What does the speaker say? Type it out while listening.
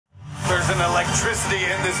electricity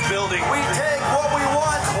in this building. We take what we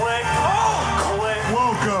want. Click. Oh, click.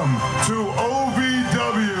 Welcome to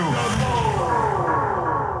OVW.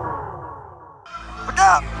 Look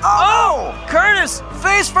out! Oh! Curtis,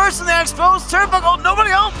 face first in the exposed turnbuckle.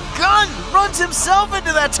 Nobody home. Gunn runs himself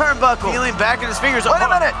into that turnbuckle. Feeling back in his fingers. Wait a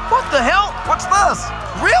minute. What the hell? What's this?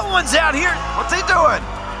 Real one's out here. What's he doing?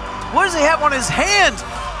 What does he have on his hand?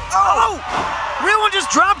 Oh! Real one just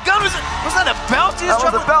dropped. Gunn, was that a belt? He That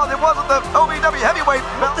just was the belt. It wasn't the OVW heavyweight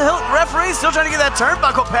What belt. the hell? Referee's still trying to get that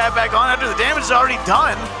turnbuckle pad back on after the damage is already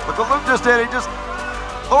done. Look what Luke just did. He just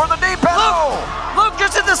lowered the knee pad. Luke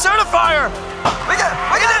just hit the certifier. We got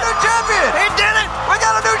a new champion. He did it. We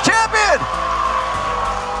got a new champion.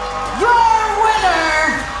 Your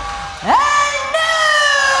winner and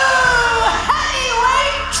new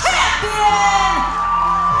heavyweight champion,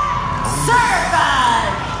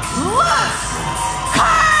 Certified Luke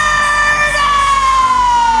Curtis!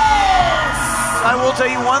 I will tell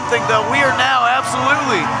you one thing, though. We are now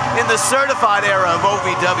absolutely in the certified era of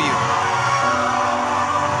OVW.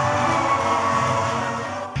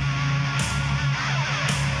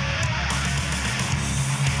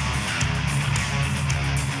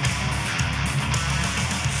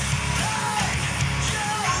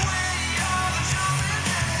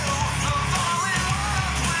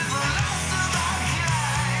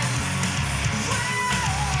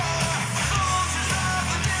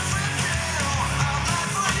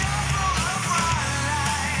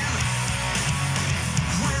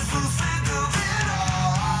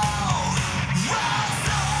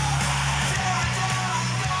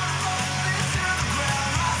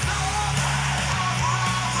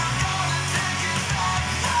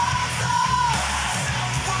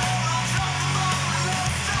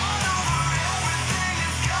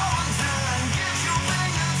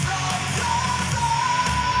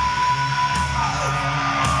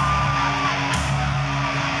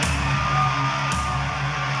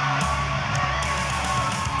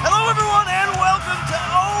 Hello, everyone, and welcome to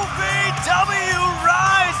OVW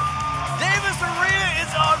RISE. Davis Arena is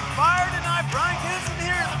on fire tonight. Brian Kinston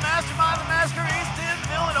here, the mastermind, the master, Easton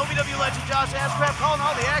Mill, and OVW legend Josh Ashcraft calling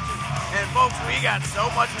all the action. And folks, we got so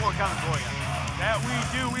much more coming for you. That we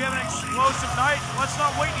do. We have an explosive night. Let's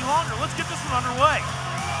not wait any longer. Let's get this one underway.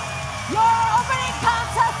 Your opening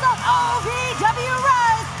contest of OVW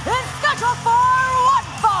Rise is scheduled for one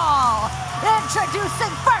fall. Introducing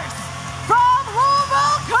first, from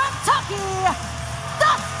Louisville, Kentucky,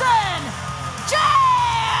 Dustin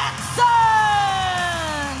Jackson!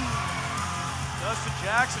 Dustin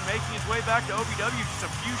Jackson making his way back to OVW just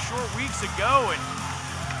a few short weeks ago, and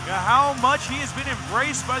how much he has been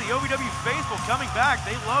embraced by the OVW faithful coming back.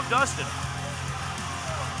 They love Dustin.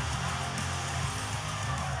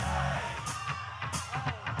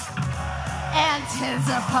 And his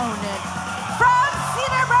opponent, from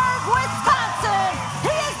Cedarburg, Wisconsin,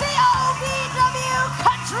 he is the OVW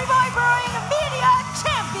Country Boy Brewing Media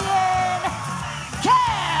Champion,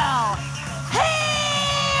 Cal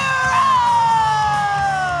Hero!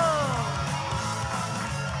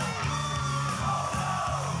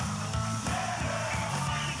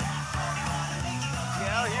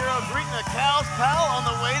 Cal Hero greeting the Cal's pal on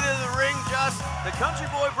the way to the ring. Josh, the Country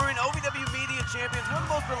Boy Brewing OVW Media Champions, one of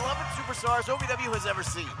the most beloved superstars OVW has ever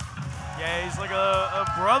seen. Yeah, he's like a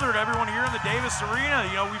brother to everyone here in the Davis Arena.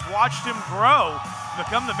 You know, we've watched him grow,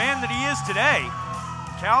 become the man that he is today.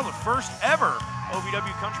 Cal, the first ever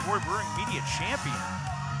OVW Country Boy Brewing Media Champion.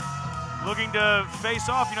 Looking to face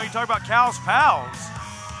off, you know, you talk about Cal's pals.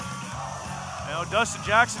 You know, Dustin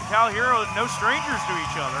Jackson, Cal Hero, no strangers to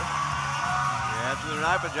each other. Yeah, absolutely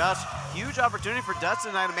right, but Josh, huge opportunity for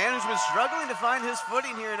Dustin tonight, a man who's been struggling to find his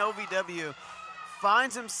footing here in OVW.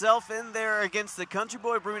 Finds himself in there against the Country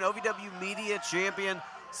Boy Brewing OVW Media Champion.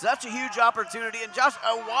 Such a huge opportunity. And Josh,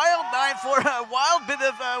 a wild night for a wild bit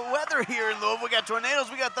of weather here in Louisville. We got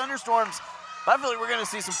tornadoes, we got thunderstorms. But I feel like we're going to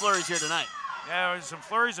see some flurries here tonight. Yeah, some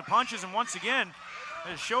flurries of punches, and once again,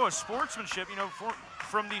 a show of sportsmanship, you know,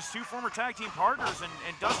 from these two former tag team partners.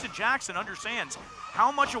 And Dustin Jackson understands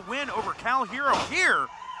how much a win over Cal Hero here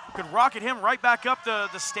could rocket him right back up the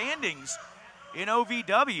standings in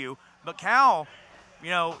OVW. But Cal, you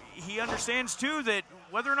know, he understands too that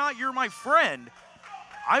whether or not you're my friend,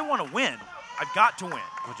 I want to win. I've got to win.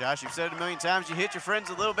 Well, Josh, you've said it a million times, you hit your friends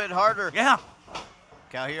a little bit harder. Yeah.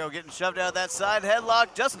 Cal Hero getting shoved out of that side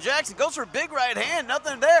headlock. Justin Jackson goes for a big right hand,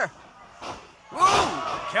 nothing there. Woo!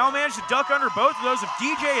 Cal managed to duck under both of those. If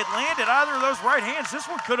DJ had landed either of those right hands, this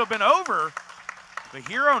one could have been over. The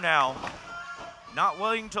Hero now not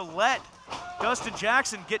willing to let Dustin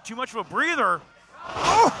Jackson get too much of a breather.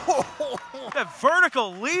 That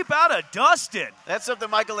vertical leap out of Dustin. That's something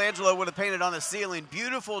Michelangelo would have painted on the ceiling.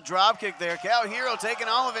 Beautiful drop kick there. Cal Hero taking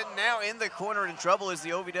all of it, now in the corner in trouble is the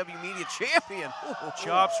OVW Media Champion.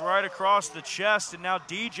 Chops right across the chest, and now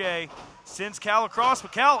DJ sends Cal across,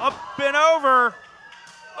 but Cal up and over.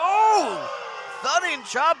 Oh! Thudding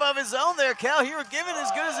chop of his own there. Cal Hero giving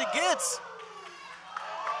as good as it gets.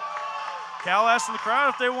 Cal asking the crowd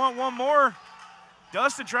if they want one more.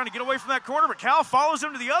 Dustin trying to get away from that corner, but Cal follows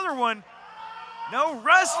him to the other one. No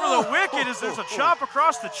rest for the wicked as there's a chop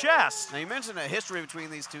across the chest. Now, you mentioned a history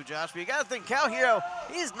between these two, Josh, but you got to think Cal Hero,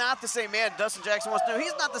 he's not the same man Dustin Jackson wants to know.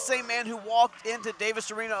 He's not the same man who walked into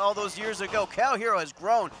Davis Arena all those years ago. Cal Hero has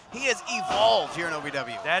grown. He has evolved here in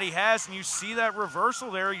OVW. That he has, and you see that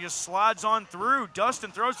reversal there. He just slides on through.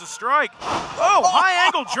 Dustin throws the strike. Oh,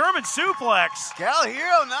 high-angle German suplex. Cal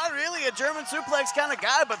Hero, not really a German suplex kind of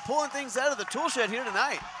guy, but pulling things out of the tool shed here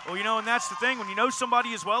tonight. Well, you know, and that's the thing. When you know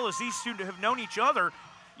somebody as well as these two have known each other,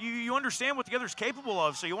 you understand what the other's capable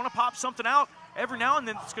of. So you want to pop something out every now and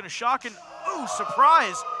then that's going to shock and, ooh,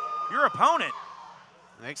 surprise your opponent.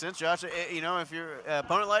 Makes sense, Josh. You know, if your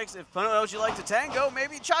opponent knows you like to tango,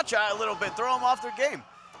 maybe cha-cha a little bit, throw them off their game.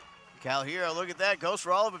 Cal Hero, look at that, goes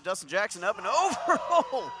for all of it. Dustin Jackson up and over.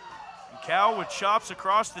 And Cal with chops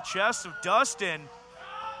across the chest of Dustin.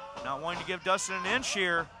 Not wanting to give Dustin an inch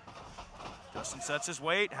here. Dustin sets his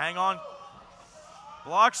weight, hang on.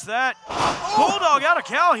 Blocks that. Bulldog out of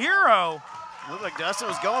Cal Hero. Looked like Dustin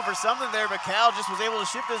was going for something there, but Cal just was able to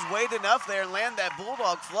shift his weight enough there and land that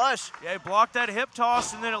Bulldog flush. Yeah, he blocked that hip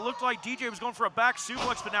toss, and then it looked like DJ was going for a back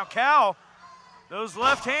suplex, but now Cal, those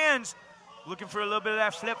left hands, looking for a little bit of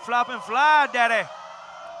that flip-flop and fly, daddy.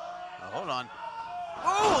 Oh, hold on.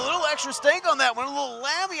 Ooh, a little extra stank on that one. A little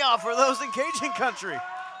lammy off for those in Cajun country.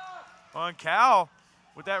 On Cal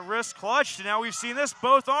with that wrist clutched, and now we've seen this,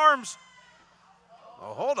 both arms.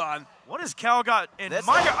 Oh, hold on. What has Cal got in That's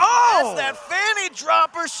Micah? That's that fanny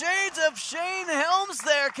dropper, shades of Shane Helms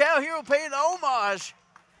there. Cal Hero paying homage.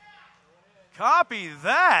 Copy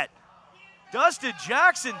that. Dustin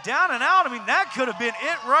Jackson down and out. I mean, that could have been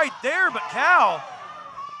it right there, but Cal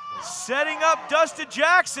setting up Dustin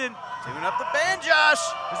Jackson. Tuning up the band, Josh.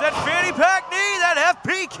 Is that fanny pack knee, that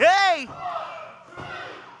FPK?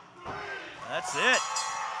 That's it.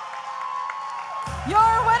 Your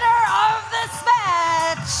winner of this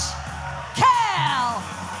match, Cal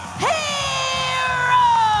Hero!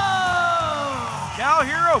 Cal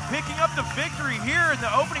Hero picking up the victory here in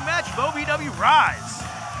the opening match of OVW RISE.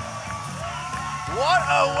 What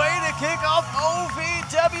a way to kick off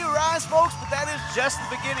OVW RISE, folks, but that is just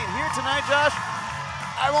the beginning. Here tonight, Josh,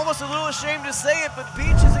 I'm almost a little ashamed to say it, but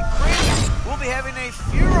Beach isn't crazy. We'll be having a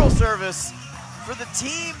funeral service for the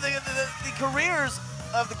team, the careers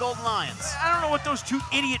of the Golden Lions. I don't know what those two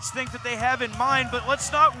idiots think that they have in mind, but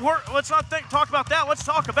let's not talk about that. Let's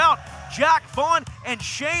talk about Jack Vaughn and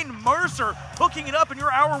Shane Mercer hooking it up in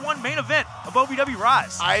your Hour 1 main event of OVW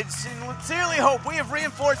RISE. I sincerely hope we have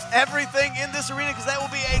reinforced everything in this arena because that will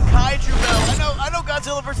be a kaiju battle. I know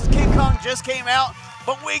Godzilla versus King Kong just came out,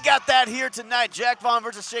 but we got that here tonight. Jack Vaughn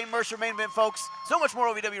versus Shane Mercer main event, folks. So much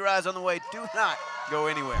more OVW RISE on the way. Do not go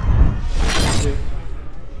anywhere.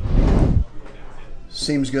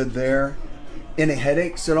 Seems good there. Any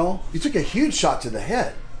headaches at all? You took a huge shot to the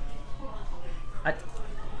head.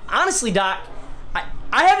 Honestly, Doc,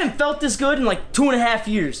 I haven't felt this good in like 2.5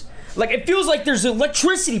 years. Like, it feels like there's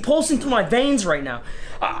electricity pulsing through my veins right now.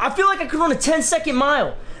 I feel like I could run a 10-second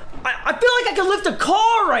mile. I feel like I could lift a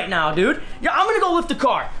car right now, dude. Yeah, I'm gonna go lift a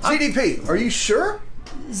car. ZDP, are you sure?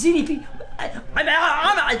 ZDP?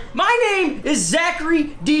 My name is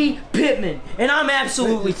Zachary D. Pittman, and I'm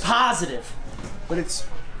absolutely positive. But it's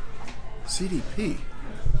CDP.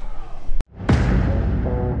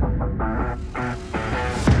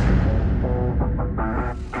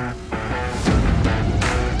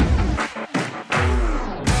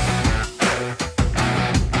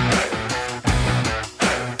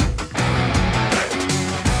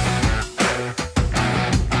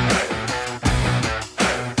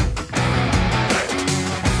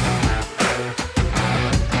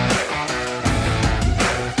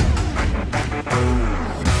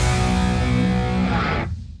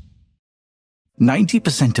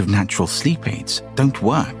 90% of natural sleep aids don't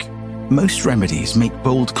work. Most remedies make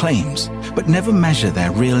bold claims, but never measure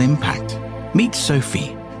their real impact. Meet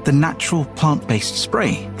Sophie, the natural plant-based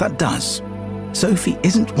spray that does. Sophie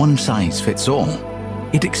isn't one size fits all.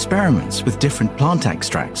 It experiments with different plant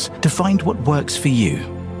extracts to find what works for you.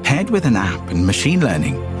 Paired with an app and machine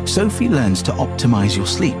learning, Sophie learns to optimize your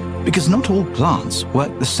sleep, because not all plants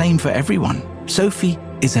work the same for everyone. Sophie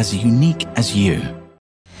is as unique as you.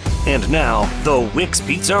 And now, the Wix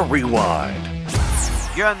Pizza Rewind.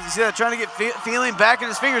 You see that, trying to get feeling back in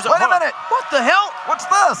his fingers. Wait a minute. What the hell? What's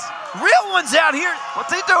this? Real one's out here.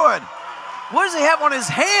 What's he doing? What does he have on his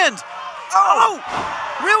hand? Oh!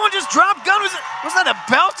 Real one just dropped gun. Was that a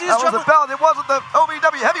belt? That was a belt. It wasn't the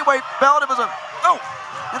OVW heavyweight belt. It was a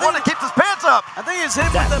one that keeps his pants up. I think it's hit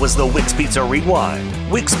him That was the Wix Pizza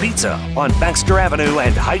Rewind. Wix Pizza on Baxter Avenue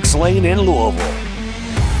and Heights Lane in Louisville.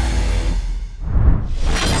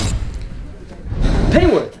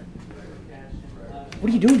 Pennyworth, what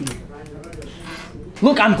are you doing here?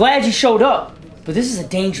 Look, I'm glad you showed up, but this is a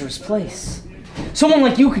dangerous place. Someone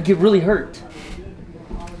like you could get really hurt.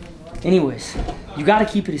 Anyways, you gotta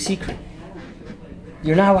keep it a secret.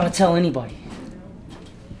 You're not allowed to tell anybody.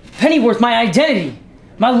 Pennyworth, my identity.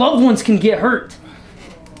 My loved ones can get hurt.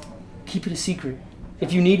 Keep it a secret.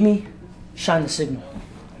 If you need me, shine the signal.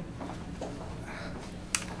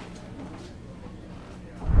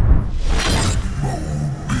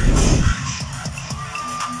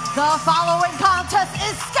 The following contest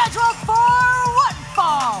is scheduled for one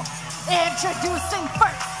fall. Introducing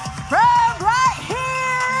first, from right here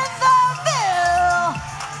in the Ville,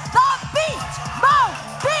 the Beast Mode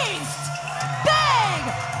Beast, Big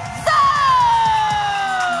Zo!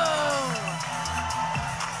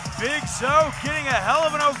 Big Zo getting a hell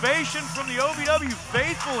of an ovation from the OVW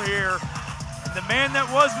faithful here. The man that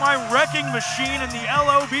was my wrecking machine in the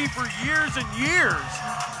LOB for years and years.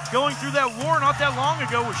 Going through that war not that long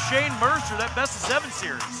ago with Shane Mercer, that best of 7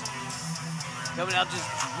 series. Coming out just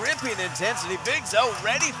dripping intensity. Big Zo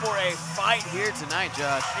ready for a fight here tonight,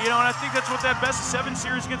 Josh. You know, and I think that's what that best of 7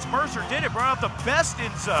 series against Mercer did. It brought out the best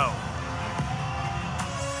in Zo.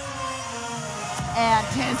 And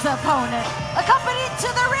his opponent, accompanied to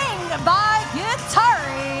the ring by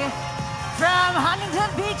Guitari. From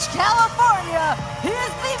Huntington Beach, California, he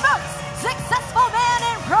is the most successful man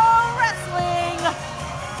in pro wrestling,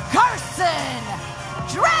 Carson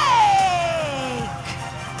Drake!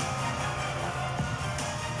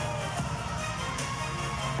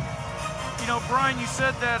 You know, Brian, you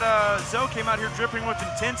said that Zo came out here dripping with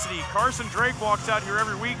intensity. Carson Drake walks out here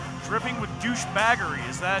every week dripping with douchebaggery.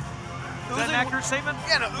 Is that an accurate statement?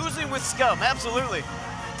 Yeah, no, oozing with scum, absolutely.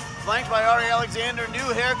 Flanked by Ari Alexander,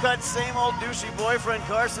 new haircut, same old douchey boyfriend,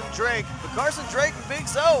 Carson Drake. But Carson Drake and Big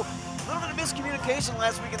Zo, a little bit of miscommunication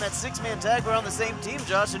last week in that 6-man tag. We're on the same team,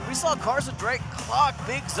 Josh, and we saw Carson Drake clock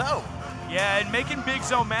Big Zo. Yeah, and making Big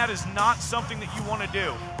Zo mad is not something that you want to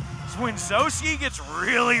do. So when Zoski gets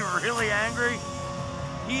really, really angry,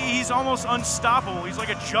 he's almost unstoppable. He's like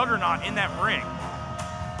a juggernaut in that ring.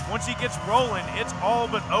 Once he gets rolling, it's all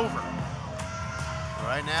but over.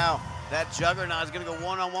 Right now, that juggernaut is going to go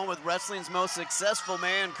one-on-one with wrestling's most successful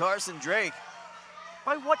man, Carson Drake.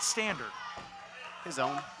 By what standard? His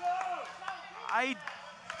own. I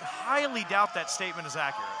highly doubt that statement is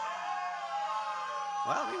accurate.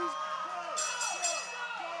 Well,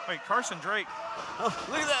 wait, Carson Drake. Oh,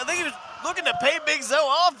 look at that. I think he was looking to pay Big Zo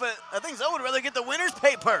off, but I think Zo would rather get the winner's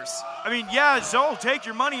pay purse. I mean, yeah, Zo will take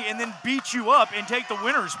your money and then beat you up and take the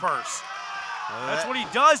winner's purse. That's what he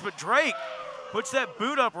does, but Drake puts that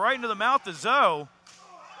boot up right into the mouth of Zo.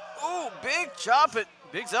 Ooh, big chop it.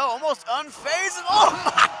 Big Zo almost unfazed. Oh,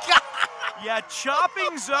 my God. Yeah,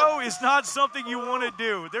 chopping Zo is not something you want to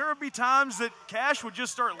do. There would be times that Cash would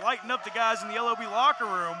just start lighting up the guys in the LOB locker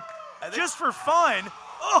room just for fun.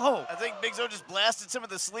 Oh! I think Big Zo just blasted some of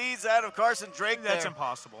the sleeves out of Carson Drake there. That's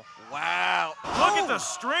impossible. Wow. Look at the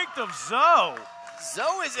strength of Zo.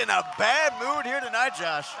 Zo is in a bad mood here tonight,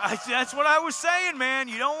 Josh. That's what I was saying, man.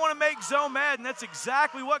 You don't want to make Zo mad, and that's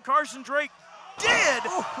exactly what Carson Drake did.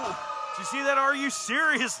 Did you see that Are You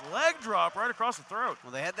Serious leg drop right across the throat?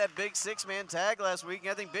 Well, they had that big 6-man tag last week,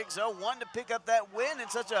 and I think Big Zo wanted to pick up that win in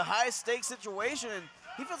such a high-stakes situation, and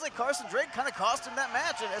he feels like Carson Drake kind of cost him that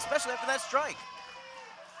match, especially after that strike.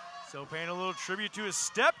 So paying a little tribute to his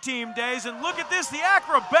step team days, and look at this, the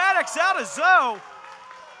acrobatics out of Zo.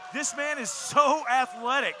 This man is so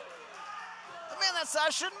athletic. The man that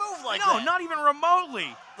size shouldn't move like that. No, not even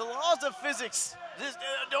remotely. The laws of physics just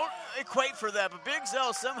don't equate for that, but Big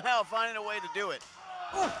Zo somehow finding a way to do it.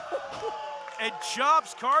 It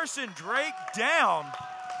chops Carson Drake down.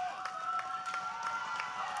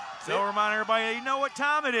 So remind everybody, you know what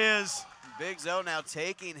time it is. Big Zo now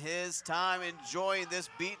taking his time, enjoying this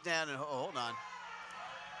beatdown. And hold on.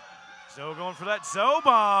 Zo going for that Zo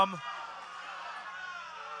bomb.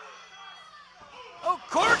 Oh,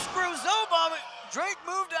 corkscrew Zo bomb. Drake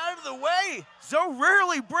moved out of the way. Zo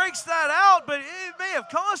rarely breaks that out, but it may have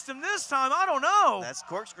cost him this time. I don't know. That's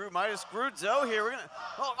corkscrew might have screwed Zo here. We're gonna.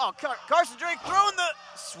 Carson Drake throwing the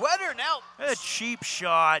sweater now. A cheap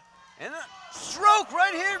shot. And a stroke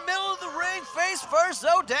right here, middle of the ring, face first,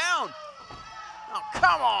 so down. Oh,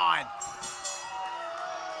 come on.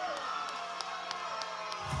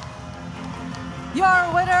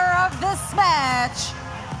 Your winner of this match,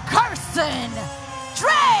 Carson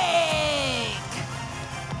Drake.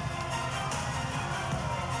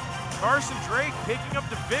 Carson Drake picking up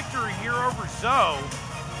the victory here over Zoe.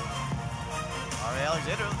 All right,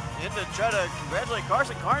 Alexander in to try to congratulate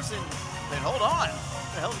Carson. Carson, then hold on.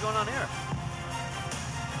 What the hell's going on here?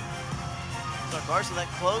 So Carson, that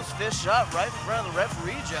closed fist shot right in front of the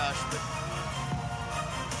referee, Josh. But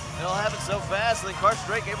it all happened so fast, and then Carson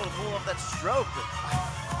Drake able to pull off that stroke.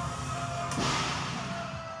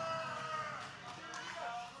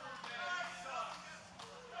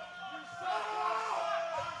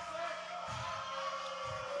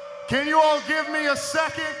 Can you all give me a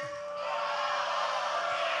second?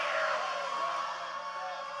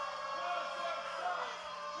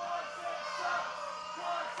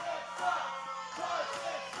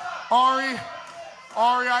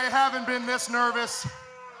 Ari, I haven't been this nervous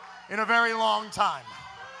in a very long time.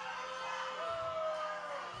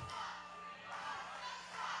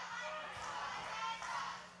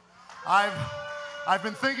 I've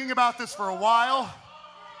been thinking about this for a while.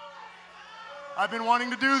 I've been wanting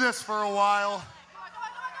to do this for a while.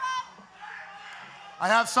 I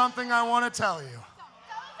have something I want to tell you.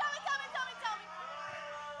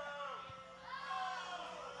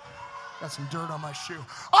 Got some dirt on my shoe.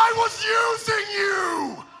 I was using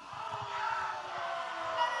you!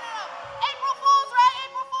 April Fools, right?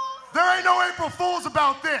 April Fools? There ain't no April Fools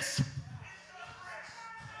about this.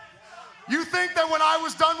 You think that when I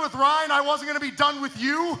was done with Ryan, I wasn't going to be done with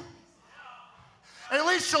you? At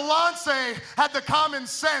least Shalance had the common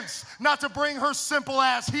sense not to bring her simple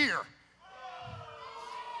ass here.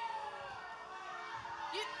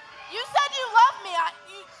 You said you love me.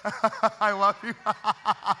 I love you.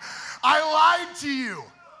 I lied to you.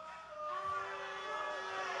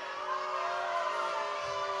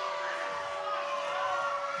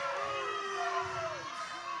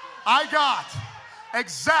 I got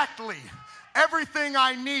exactly everything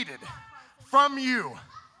I needed from you.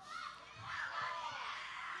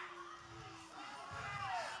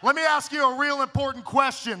 Let me ask you a real important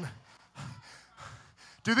question.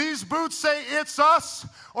 Do these boots say it's us,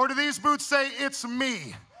 or do these boots say it's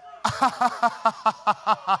me?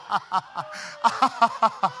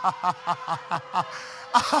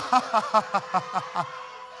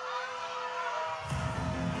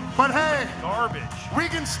 But hey, garbage. We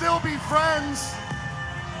can still be friends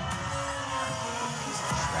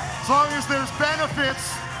as long as there's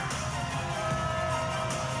benefits.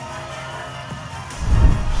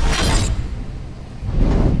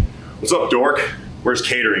 What's up, dork? Where's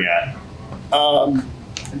catering at?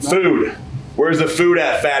 Food. Where's the food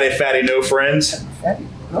at, fatty, no friends?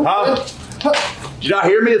 Huh? Did you not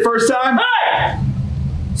hear me the first time? Hey!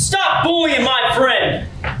 Stop bullying my friend.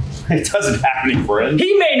 He doesn't have any friends.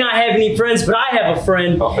 He may not have any friends, but I have a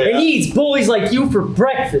friend. Oh, yeah? And he eats bullies like you for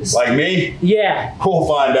breakfast. Like me? Yeah. We'll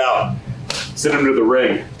find out. Send him to the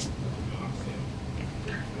ring.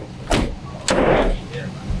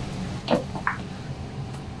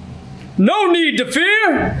 No need to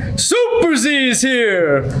fear. Super Z is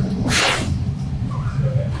here.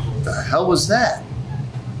 What the hell was that?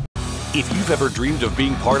 If you've ever dreamed of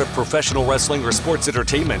being part of professional wrestling or sports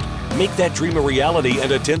entertainment, make that dream a reality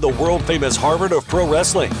and attend the world-famous Harvard of Pro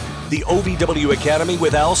Wrestling. The OVW Academy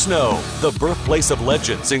with Al Snow, the birthplace of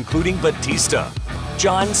legends including Batista,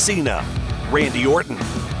 John Cena, Randy Orton,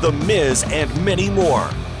 The Miz, and many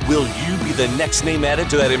more. Will you be the next name added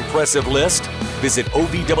to that impressive list? Visit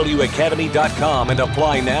OVWacademy.com and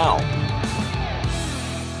apply now.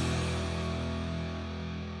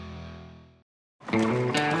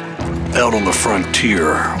 Out on the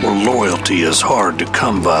frontier, where loyalty is hard to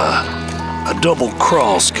come by, a double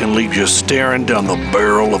cross can leave you staring down the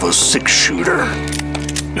barrel of a six-shooter.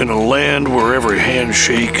 In a land where every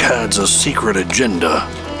handshake hides a secret agenda,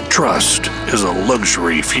 trust is a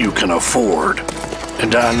luxury few can afford.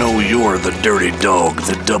 And I know you're the dirty dog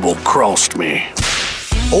that double-crossed me.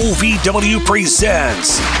 OVW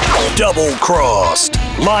presents Double Crossed.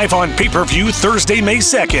 Live on pay-per-view Thursday, May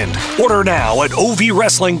 2nd. Order now at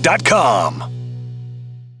ovwrestling.com.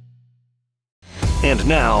 And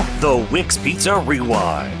now, the Wix Pizza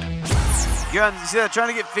Rewind. You see that, trying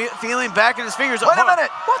to get feeling back in his fingers. Wait a minute.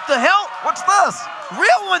 What the hell? What's this?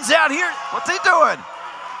 Real one's out here. What's he doing?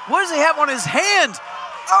 What does he have on his hand?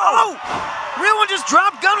 Oh! Real one just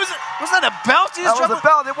dropped gun. Was that a belt? That was a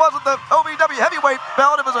belt. It wasn't the OVW heavyweight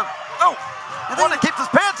belt. It was a... Oh! One that keeps his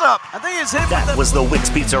pants up. I think is hit That was the Wick's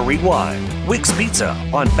Pizza Rewind. Wick's Pizza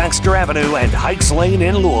on Baxter Avenue and Hikes Lane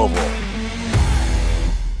in Louisville.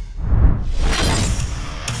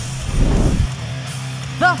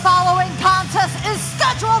 The following contest is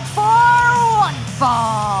scheduled for one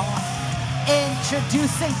fall.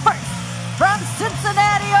 Introducing first, from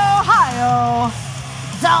Cincinnati, Ohio,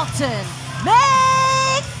 Dalton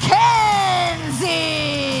McKenzie.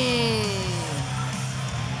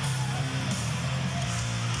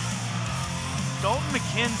 Dalton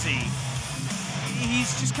McKenzie,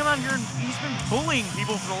 he's just come out here and he's been bullying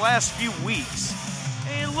people for the last few weeks.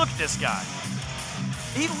 And look at this guy.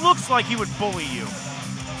 He looks like he would bully you.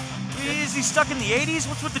 Is he stuck in the 80s?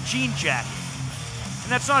 What's with the jean jacket?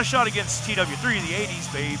 And that's not a shot against TW3, the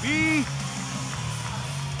 80s, baby.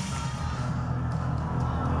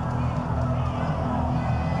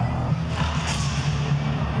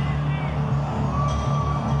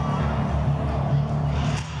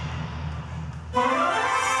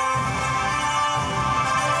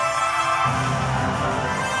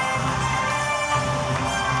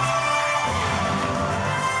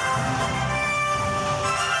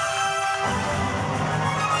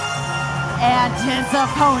 And his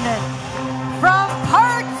opponent, from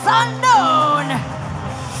parts unknown,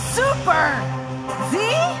 Super Z?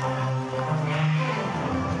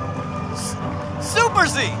 Super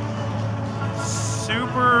Z.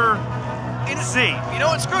 Super Z. You know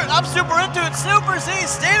what? Screw it. I'm super into it. Super Z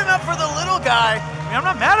standing up for the little guy. I mean, I'm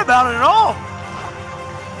not mad about it at all.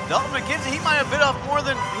 Dalton McKenzie, he might have bit off more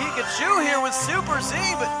than he could chew here with Super Z,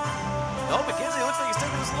 but Dalton McKenzie looks like he's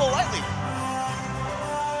taking this a little lightly.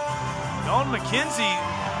 Dalton McKenzie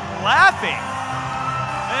laughing.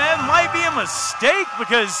 It might be a mistake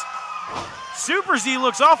because Super Z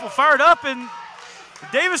looks awful fired up in the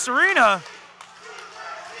Davis Arena.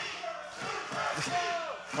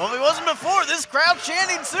 Well, if he wasn't before, this crowd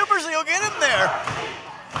chanting Super Z will get him there.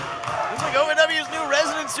 Looks like OVW's new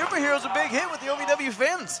resident superhero is a big hit with the OVW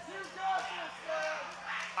fans.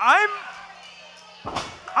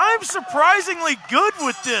 I'm surprisingly good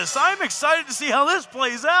with this. I'm excited to see how this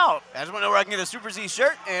plays out. I just want to know where I can get a Super Z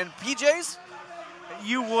shirt and PJs.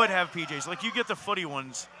 You would have PJs, like you get the footy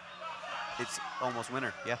ones. It's almost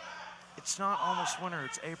winter, yeah. It's not almost winter,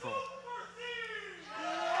 it's April.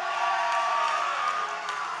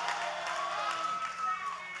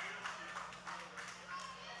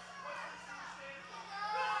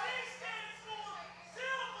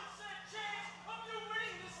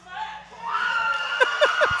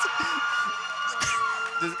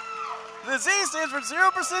 The Z stands for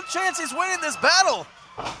 0% chance he's winning this battle.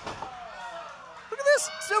 Look at this,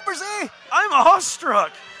 Super Z. I'm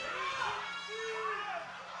awestruck.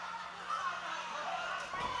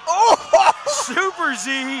 Oh! Super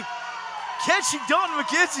Z catching Dalton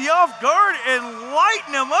McKenzie off guard and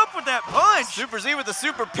lighting him up with that punch. Super Z with the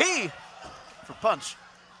Super P for punch.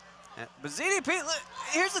 Yeah. But ZDP, look,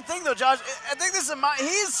 here's the thing though, Josh. I think this is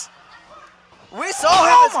we saw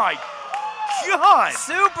him. Oh my God.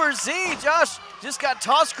 Super Z, Josh, just got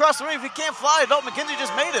tossed across the ring. If he can't fly, Dalton McKenzie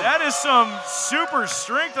just made him. That is some super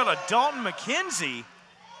strength on a Dalton McKenzie.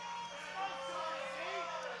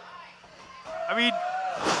 I mean,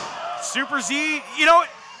 Super Z, you know,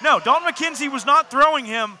 no, Dalton McKenzie was not throwing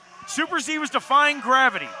him. Super Z was defying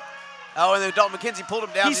gravity. Oh, and then Dalton McKenzie pulled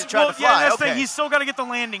him down. He's trying to fly. Yeah, that's the okay. thing. He's still got to get the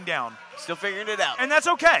landing down. Still figuring it out. And that's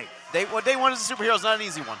okay. What day one is a superhero is not an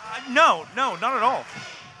easy one. No, not at all.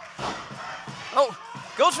 Oh,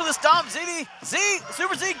 goes for the stomp.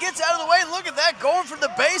 Super Z gets out of the way. Look at that, going for the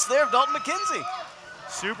base there of Dalton McKenzie.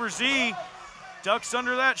 Super Z ducks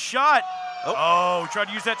under that shot. Oh, tried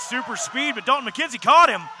to use that super speed, but Dalton McKenzie caught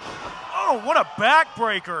him. Oh, what a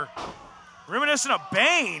backbreaker. Reminiscent of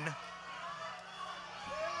Bane.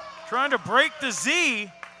 Trying to break the Z.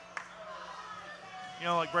 You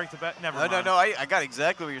know, like break the back. Never mind. No, I got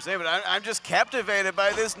exactly what you're saying, but I'm just captivated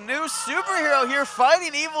by this new superhero here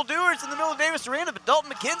fighting evildoers in the middle of Davis Arena. But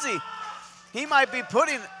Dalton McKenzie, he might be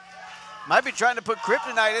trying to put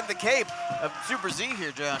kryptonite in the cape of Super Z here,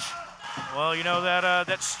 Josh. Well, you know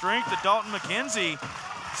that strength of Dalton McKenzie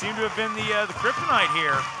seemed to have been the kryptonite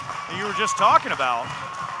here that you were just talking about.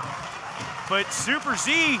 But Super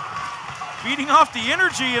Z feeding off the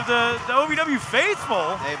energy of the OVW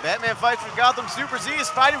faithful. Hey, Batman fights for Gotham. Super Z is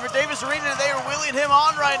fighting for Davis Arena, and they are wheeling him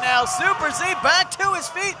on right now. Super Z back to his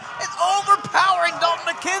feet and overpowering Dalton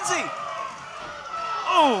McKenzie.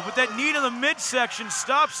 Oh, but that knee to the midsection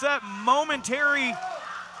stops that momentary.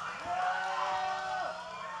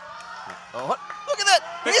 Oh, look at that.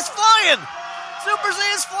 He's flying. Super Z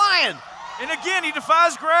is flying. And again, he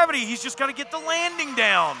defies gravity. He's just got to get the landing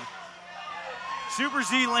down. Super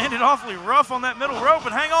Z landed awfully rough on that middle rope,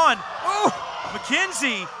 but hang on. Oh,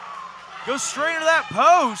 McKenzie goes straight into that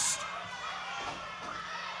post.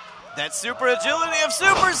 That super agility of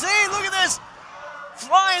Super Z, look at this.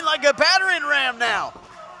 Flying like a battering ram now.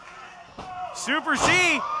 Super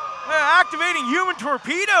Z activating human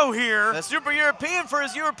torpedo here. A super European for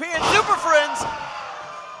his European super friends.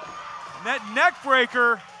 And that neck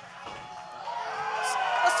breaker.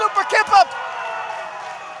 A super kip up.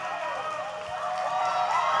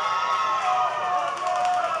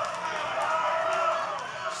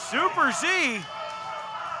 Super Z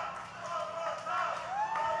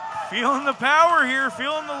feeling the power here,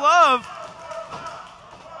 feeling the love.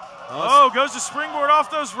 Oh, goes to springboard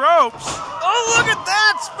off those ropes. Oh, look at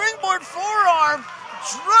that! Springboard forearm.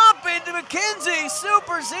 Drop into McKenzie.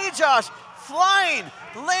 Super Z, Josh. Flying,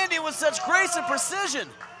 landing with such grace and precision.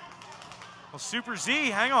 Well, Super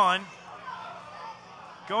Z, hang on.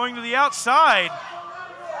 Going to the outside.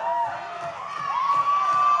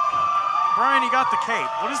 Brian, he got the cape.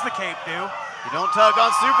 What does the cape do? You don't tug on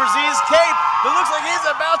Super Z's cape, but looks like he's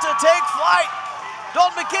about to take flight.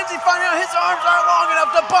 Dalton McKenzie finding out his arms aren't long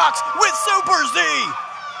enough to box with Super Z.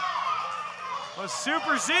 Well,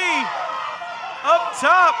 Super Z up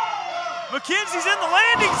top. McKenzie's in the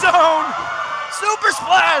landing zone. Super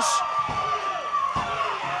splash.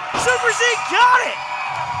 Super Z got it.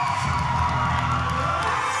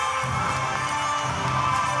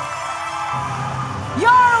 Your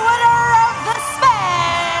winner of this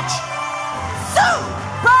match,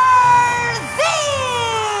 Super Z!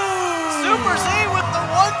 Super Z with the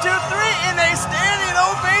 1, 2, 3 in a standing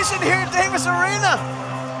ovation here at Davis Arena.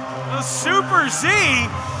 The Super Z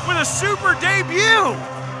with a super debut.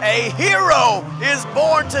 A hero is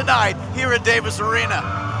born tonight here at Davis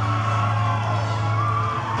Arena.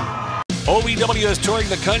 OVW is touring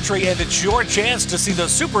the country, and it's your chance to see the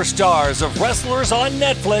superstars of wrestlers on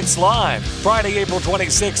Netflix live. Friday, April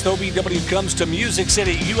 26th, OVW comes to Music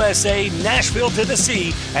City, USA, Nashville,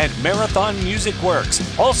 Tennessee, and Marathon Music Works.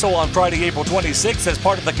 Also on Friday, April 26th, as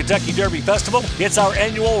part of the Kentucky Derby Festival, it's our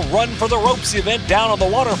annual Run for the Ropes event down on the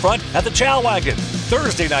waterfront at the Chow Wagon.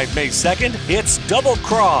 Thursday night, May 2nd, it's Double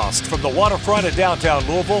Crossed from the waterfront in downtown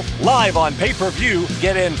Louisville, live on pay-per-view.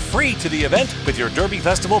 Get in free to the event with your Derby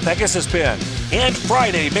Festival Pegasus pin. And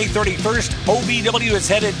Friday, May 31st, OVW is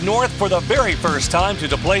headed north for the very first time to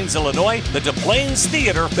Des Plaines, Illinois, the Des Plaines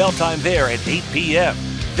Theater, bell time there at 8 p.m.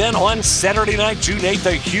 Then on Saturday night, June 8th,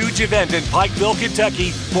 a huge event in Pikeville,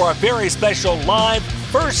 Kentucky for a very special live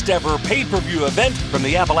first ever pay-per-view event from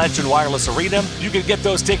the Appalachian Wireless Arena. You can get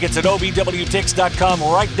those tickets at OVWTix.com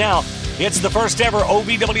right now. It's the first ever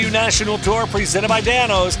OVW National Tour presented by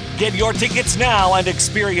Danos. Get your tickets now and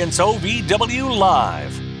experience OVW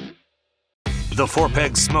live. The Four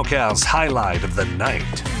Peg Smokehouse highlight of the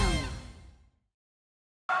night.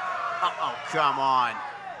 Oh, come on.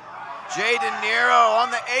 Jay De Niro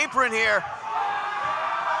on the apron here.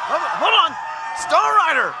 Hold on. Star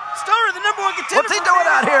Rider, the #1 contender. What's he doing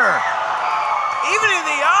out here? Evening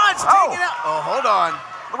the odds, taking out. Oh, hold on.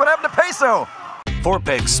 Look what happened to Peso. Four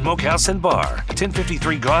Peg Smokehouse and Bar,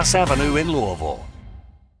 1053 Goss Avenue in Louisville.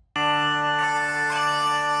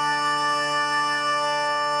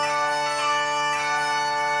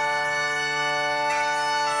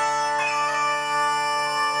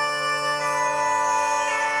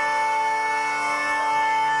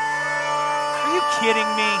 Are you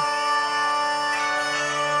kidding me?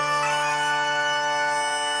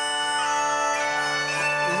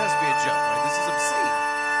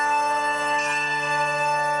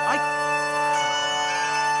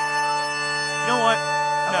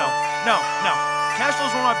 No. Cashlow's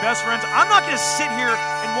one of my best friends. I'm not going to sit here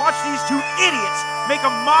and watch these two idiots make a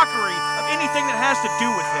mockery of anything that has to do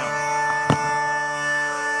with him.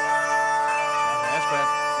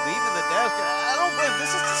 Leaving the desk. I don't blame him. This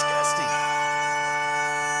is disgusting.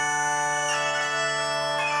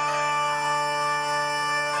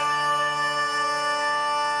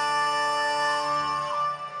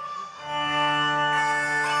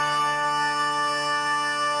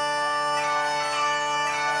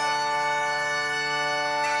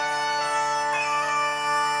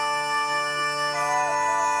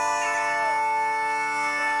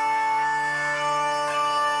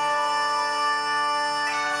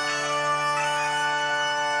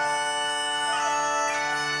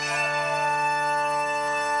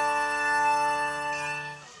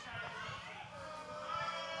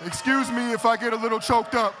 Excuse me if I get a little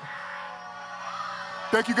choked up.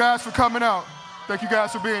 Thank you guys for coming out. Thank you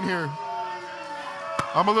guys for being here.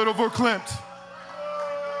 I'm a little verklempt.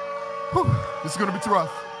 Whew, this is gonna be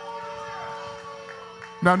rough.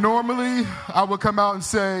 Now, normally I would come out and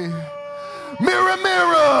say, Mirror,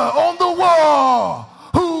 mirror on the wall,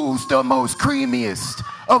 who's the most creamiest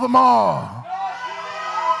of them all?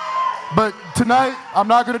 But tonight, I'm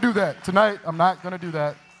not going to do that. Tonight, I'm not going to do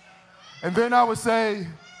that. And then I would say,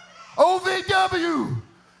 OVW,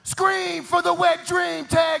 scream for the Wet Dream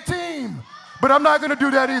Tag Team. But I'm not going to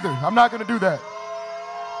do that either. I'm not going to do that.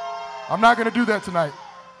 I'm not going to do that tonight.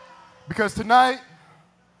 Because tonight,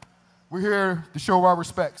 we're here to show our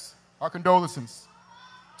respects, our condolences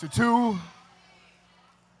to two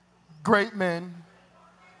great men,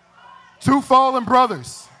 two fallen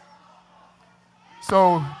brothers.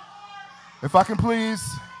 So, if I can please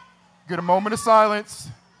get a moment of silence,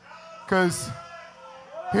 because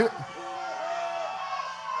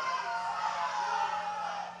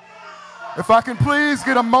if I can please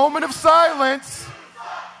get a moment of silence.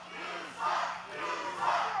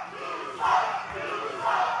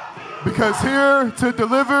 Because here to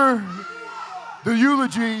deliver the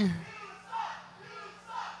eulogy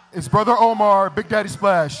is Brother Omar, Big Daddy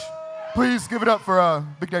Splash. Please give it up for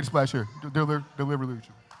Big Daddy Splash here. Deliver the eulogy.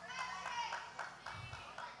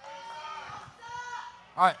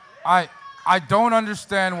 I don't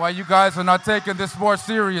understand why you guys are not taking this more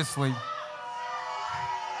seriously.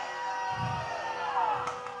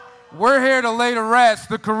 We're here to lay to rest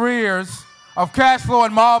the careers of Cashflow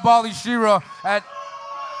and Mahabali Shira at...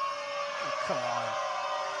 Come on.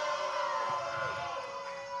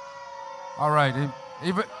 All right,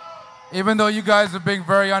 even though you guys are being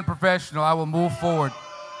very unprofessional, I will move forward.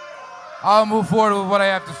 I'll move forward with what I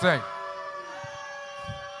have to say.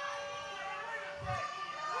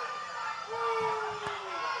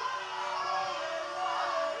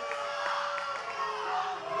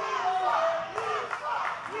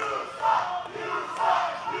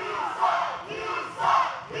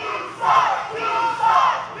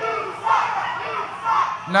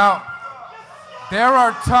 Now, there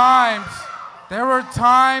are times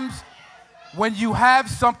when you have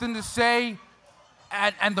something to say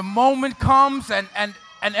and the moment comes and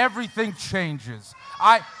everything changes.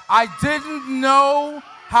 I didn't know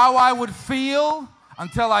how I would feel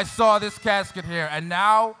until I saw this casket here, and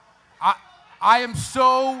now I am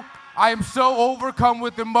so overcome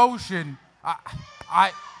with emotion.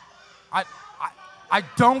 I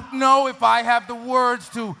don't know if I have the words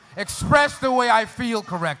to express the way I feel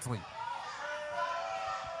correctly.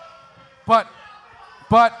 But,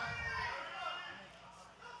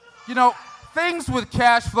 you know, things with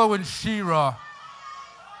Cashflow and Shira,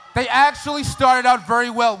 they actually started out very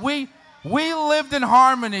well. We lived in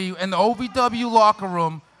harmony in the OVW locker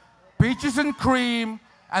room, Peaches and Cream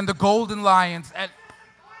and the Golden Lions.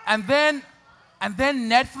 And then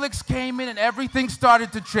Netflix came in and everything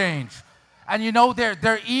started to change. And you know,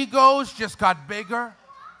 their egos just got bigger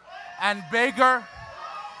and bigger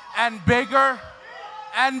and bigger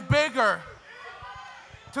and bigger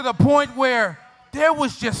to the point where there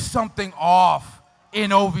was just something off in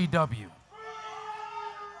OVW.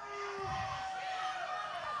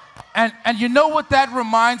 And you know what that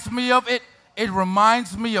reminds me of? It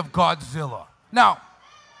reminds me of Godzilla. Now,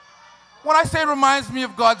 when I say it reminds me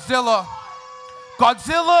of Godzilla,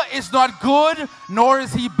 Godzilla is not good, nor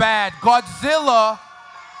is he bad. Godzilla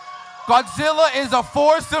is a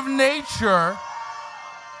force of nature.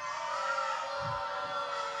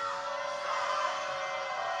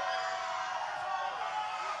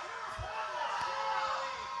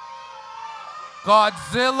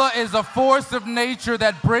 Godzilla is a force of nature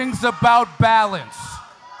that brings about balance.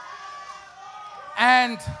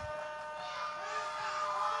 And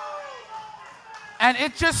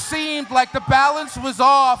it just seemed like the balance was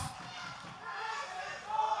off.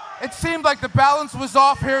 It seemed like the balance was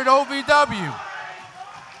off here at OVW.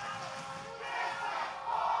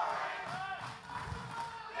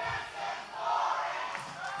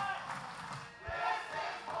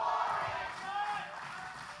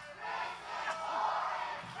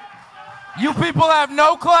 You people have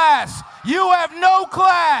no class. You have no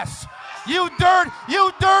class. You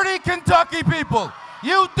dirty Kentucky people.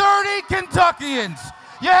 You dirty Kentuckians.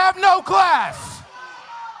 You have no class.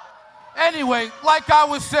 Anyway, like I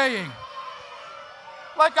was saying,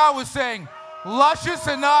 Luscious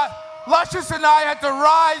and I had to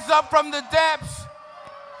rise up from the depths,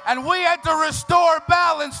 and we had to restore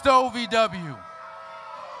balance to OVW.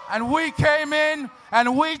 And we came in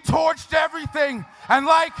and we torched everything, and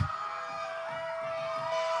like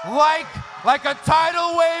a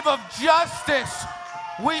tidal wave of justice,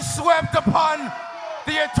 we swept upon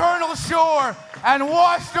the eternal shore and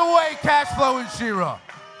washed away Cashflow and Shira.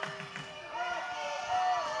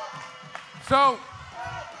 So,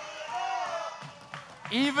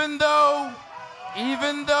 even though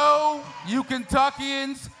Even though you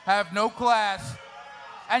Kentuckians have no class,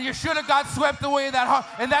 and you should have got swept away in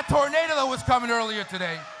that tornado that was coming earlier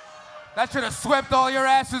today. That should have swept all your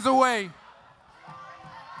asses away.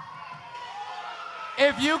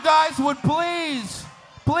 If you guys would please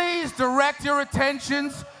direct your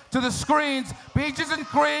attentions to the screens. Peaches and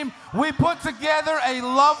Cream, we put together a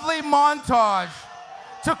lovely montage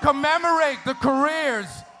to commemorate the careers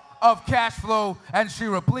of Cashflow and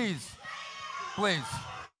She-Ra. Please.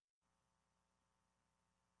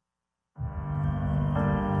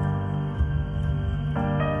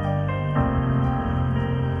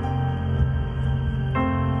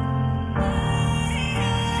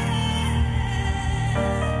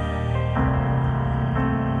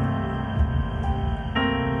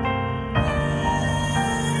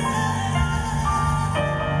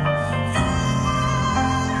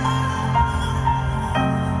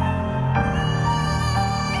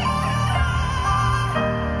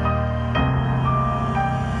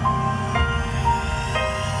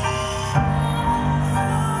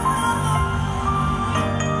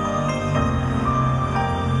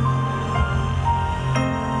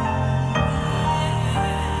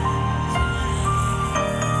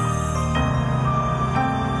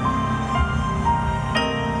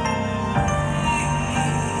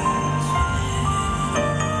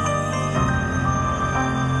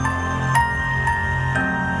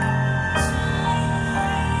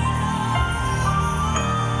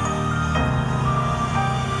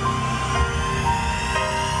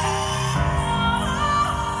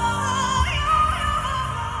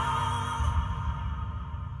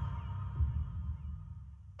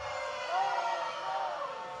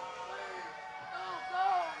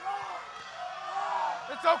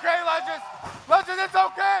 It's okay, Legends. Legends, it's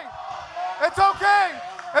okay. It's okay.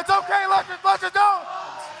 It's okay, Legends. Legends, don't.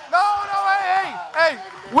 No, hey.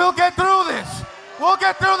 We'll get through this. We'll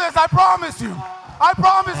get through this. I promise you. I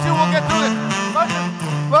promise you we'll get through this.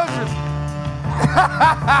 Legends.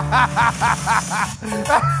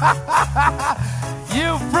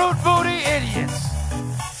 You fruit booty idiots.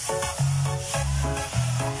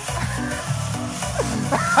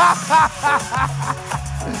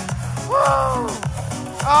 Woo!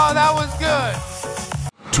 Oh, that was good.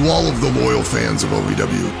 To all of the loyal fans of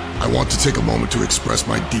OVW, I want to take a moment to express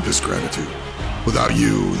my deepest gratitude. Without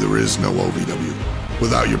you, there is no OVW.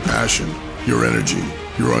 Without your passion, your energy,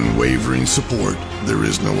 your unwavering support, there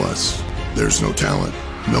is no us. There's no talent,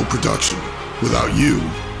 no production. Without you,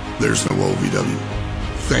 there's no OVW.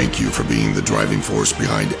 Thank you for being the driving force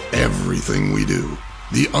behind everything we do.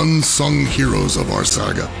 The unsung heroes of our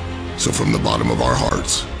saga. So from the bottom of our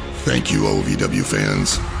hearts, thank you, OVW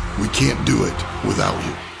fans. We can't do it without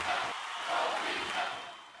you.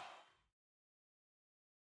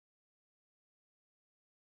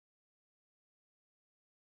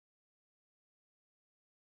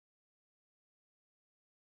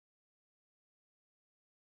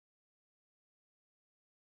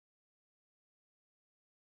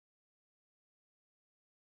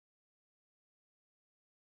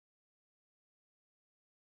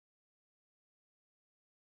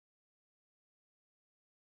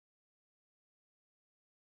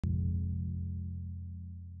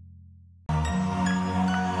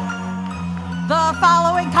 The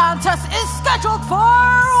following contest is scheduled for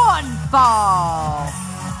one fall.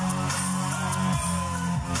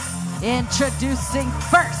 Introducing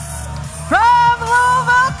first, from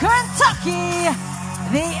Louisville, Kentucky,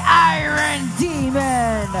 the Iron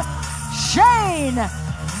Demon, Shane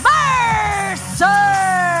Mercer.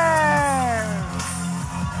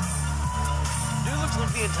 Dude looks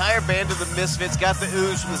like the entire band of the Misfits got the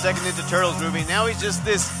ooze from the second Ninja Turtles movie. Now he's just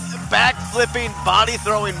this back-flipping,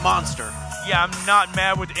 body-throwing monster. Yeah, I'm not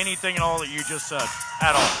mad with anything at all that you just said,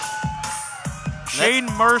 at all. Shane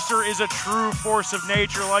Mercer is a true force of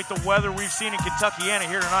nature, like the weather we've seen in Kentuckiana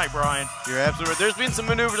here tonight, Brian. You're absolutely right. There's been some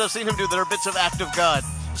maneuvers I've seen him do that are bits of act of God.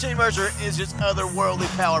 Shane Mercer is just otherworldly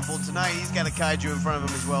powerful tonight. He's got a kaiju in front of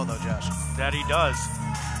him as well, though, Josh. That he does.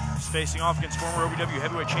 He's facing off against former OVW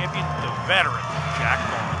heavyweight champion, the veteran, Jack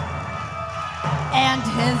Vaughn. And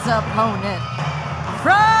his opponent,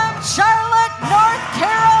 from Charlotte, North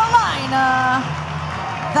Carolina,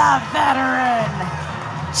 the veteran,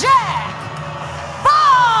 Jack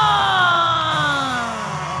Vaughn.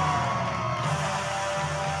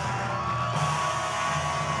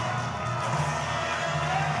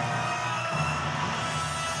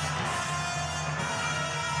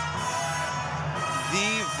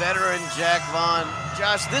 The veteran Jack Vaughn.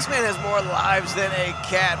 Josh, this man has more lives than a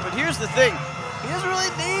cat, but here's the thing. He doesn't really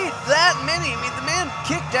need that many. I mean, the man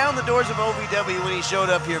kicked down the doors of OVW when he showed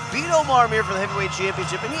up here, beat Omar Mir for the heavyweight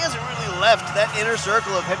championship, and he hasn't really left that inner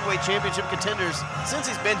circle of heavyweight championship contenders since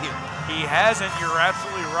he's been here. He hasn't, you're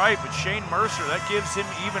absolutely right, but Shane Mercer, that gives him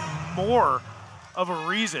even more of a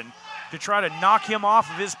reason to try to knock him off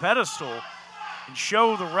of his pedestal and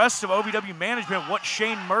show the rest of OVW management what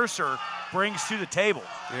Shane Mercer brings to the table.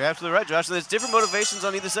 You're absolutely right, Josh. So there's different motivations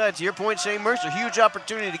on either side. To your point, Shane Mercer, huge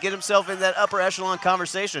opportunity to get himself in that upper echelon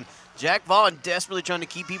conversation. Jack Vaughn desperately trying to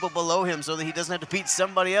keep people below him so that he doesn't have to beat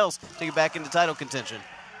somebody else to get back into title contention.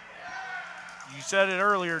 You said it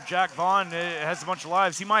earlier, Jack Vaughn has a bunch of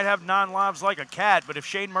lives. He might have 9 lives like a cat, but if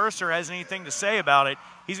Shane Mercer has anything to say about it,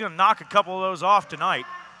 he's going to knock a couple of those off tonight.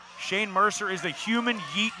 Shane Mercer is the human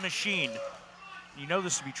yeet machine. You know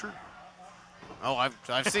this to be true. Oh,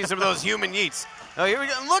 I've seen some of those human yeets. Oh, here we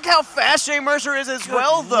go. Look how fast Shane Mercer is as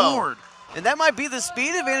well, though. Lord. And that might be the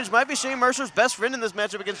speed advantage, might be Shane Mercer's best friend in this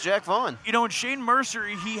matchup against Jack Vaughn. You know, and Shane Mercer,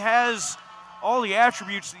 he has all the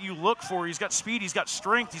attributes that you look for. He's got speed, he's got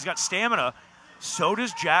strength, he's got stamina. So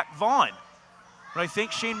does Jack Vaughn. But I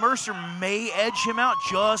think Shane Mercer may edge him out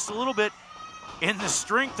just a little bit in the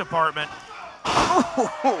strength department.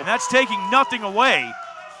 And that's taking nothing away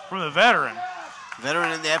from the veteran.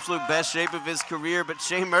 Veteran in the absolute best shape of his career, but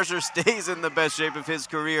Shane Mercer stays in the best shape of his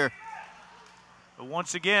career. But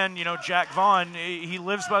once again, you know, Jack Vaughn, he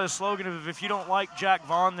lives by the slogan of if you don't like Jack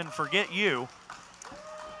Vaughn, then forget you.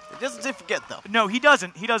 It doesn't say forget, though. No, he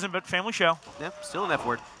doesn't. He doesn't, but family show. Yep, still an F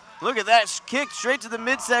word. Look at that kick straight to the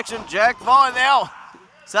midsection. Jack Vaughn now.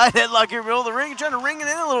 Side headlock here in the middle of the ring. Trying to ring it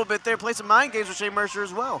in a little bit there. Play some mind games with Shane Mercer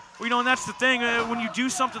as well. Well, you know, and that's the thing. When you do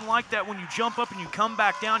something like that, when you jump up and you come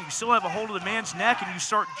back down, you still have a hold of the man's neck and you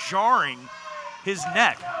start jarring his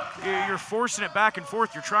neck. You're forcing it back and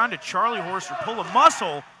forth. You're trying to Charlie horse or pull a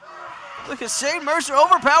muscle. Look at Shane Mercer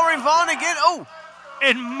overpowering Vaughn again. Oh!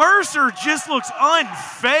 And Mercer just looks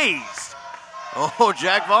unfazed. Oh,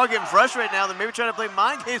 Jack Vaughn getting frustrated now. They're maybe trying to play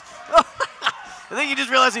mind games. I think he just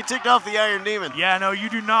realized he ticked off the Iron Demon. Yeah, no, you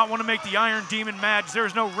do not want to make the Iron Demon mad.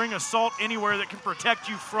 There's no ring assault anywhere that can protect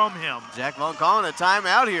you from him. Jack Vaughn calling a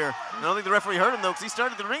timeout here. I don't think the referee heard him, though, because he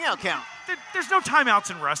started the ring out count. There's no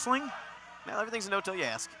timeouts in wrestling. Well, everything's a no till you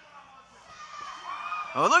ask.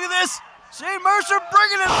 Oh, look at this. Shane Mercer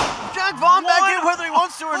bringing him. Jack Vaughn back in whether he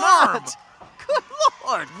wants to or not. Good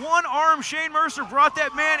Lord. One arm, Shane Mercer brought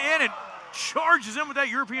that man in and charges him with that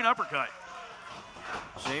European uppercut.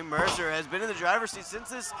 Shane Mercer has been in the driver's seat since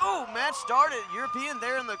this match started. European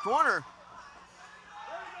there in the corner.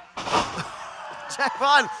 Jack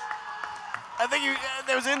Vaughn, I think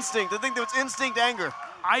there was instinct. I think there was instinct anger.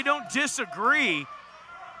 I don't disagree.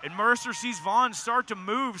 And Mercer sees Vaughn start to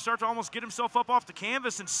move, start to almost get himself up off the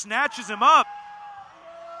canvas and snatches him up.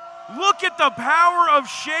 Look at the power of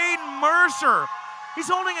Shane Mercer. He's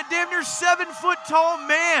holding a damn near 7-foot-tall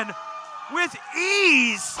man with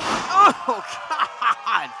ease. Oh,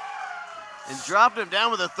 God. And dropped him down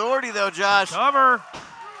with authority, though, Josh. Cover.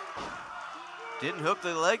 Didn't hook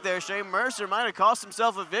the leg there. Shane Mercer might have cost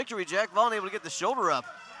himself a victory. Jack Vaughn able to get the shoulder up.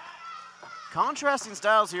 Contrasting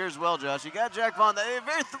styles here as well, Josh. You got Jack Vaughn, a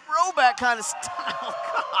very throwback kind of style.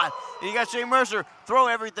 God. And you got Shane Mercer, throw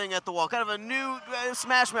everything at the wall. Kind of a new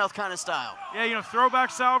Smash Mouth kind of style. Yeah, you know,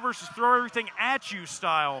 throwback style versus throw everything at you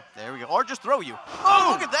style. There we go. Or just throw you. Oh,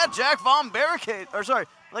 look at that. Jack Vaughn barricade. Or sorry,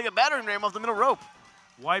 like a battering ram off the middle rope.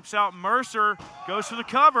 Wipes out Mercer, goes for the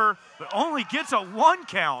cover, but only gets a 1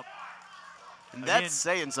 count. And that's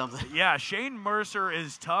saying something. Yeah, Shane Mercer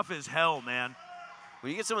is tough as hell, man. When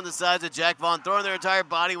you get someone the size of Jack Vaughn throwing their entire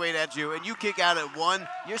body weight at you and you kick out at 1,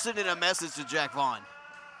 you're sending a message to Jack Vaughn.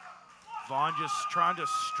 Vaughn just trying to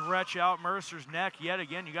stretch out Mercer's neck yet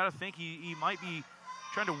again. You got to think he might be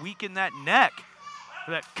trying to weaken that neck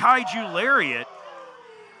for that kaiju lariat.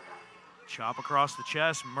 Chop across the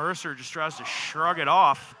chest. Mercer just tries to shrug it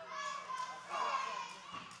off.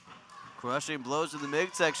 Crushing blows to the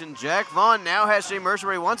midsection. Jack Vaughn now has Shane Mercer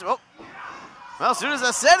where he wants him. Oh, well, as soon as I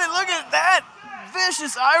said it, look at that.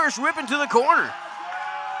 Vicious Irish whip into the corner.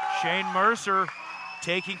 Shane Mercer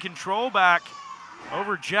taking control back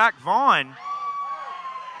over Jack Vaughn.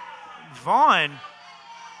 Vaughn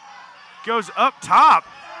goes up top.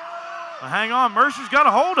 Well, hang on, Mercer's got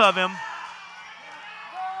a hold of him.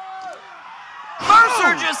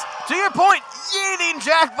 Mercer just, to your point, yeeting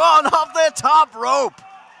Jack Vaughn off that top rope.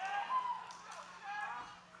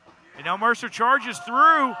 And now Mercer charges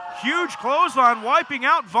through. Huge clothesline wiping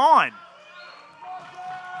out Vaughn.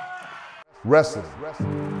 Wrestling,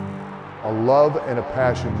 a love and a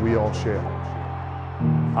passion we all share.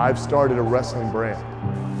 I've started a wrestling brand,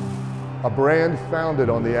 a brand founded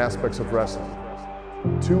on the aspects of wrestling,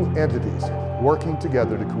 Two entities working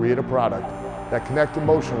together to create a product that connects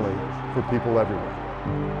emotionally for people everywhere.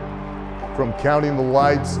 From counting the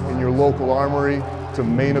lights in your local armory to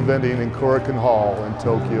main eventing in Korakuen Hall in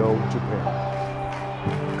Tokyo,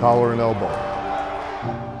 Japan. Collar and Elbow,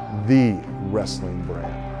 the wrestling brand.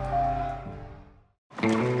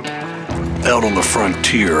 Out on the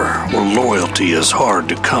frontier, where loyalty is hard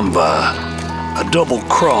to come by, a double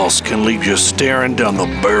cross can leave you staring down the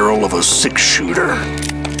barrel of a six-shooter.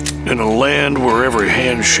 In a land where every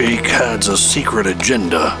handshake hides a secret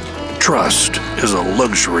agenda, trust is a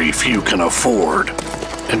luxury few can afford.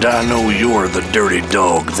 And I know you're the dirty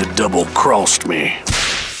dog that double-crossed me.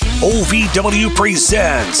 OVW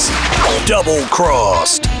presents Double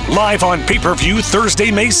Crossed. Live on pay-per-view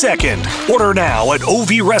Thursday, May 2nd. Order now at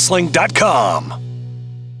ovwrestling.com.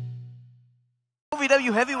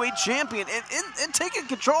 OVW heavyweight champion and taking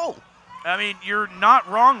control. I mean, you're not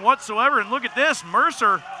wrong whatsoever. And look at this,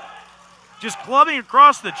 Mercer just clubbing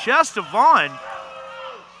across the chest of Vaughn.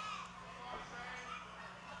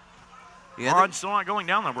 Yeah, Vaughn's still not going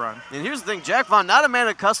down though, Brian. And here's the thing, Jack Vaughn, not a man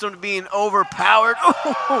accustomed to being overpowered.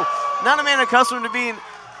 Not a man accustomed to being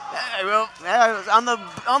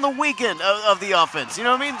on the weekend of the offense. You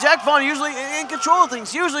know what I mean? Jack Vaughn usually in control of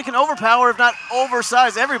things, usually can overpower, if not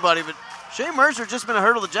oversize everybody. But Shane Mercer just been a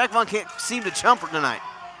hurdle that Jack Vaughn can't seem to jump tonight.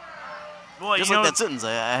 Well, just like that sentence,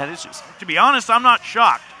 I had issues. To be honest, I'm not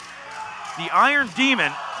shocked. The Iron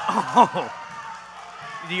Demon,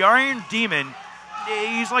 the Iron Demon,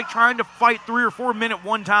 he's like trying to fight 3 or 4 men at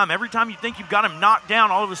one time. Every time you think you've got him knocked down,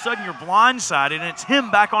 all of a sudden you're blindsided, and it's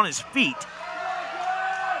him back on his feet.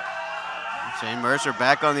 Shane Mercer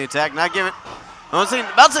back on the attack, not giving, about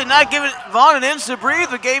to say not giving Vaughn an inch to breathe,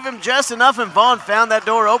 but gave him just enough, and Vaughn found that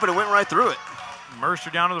door open and went right through it.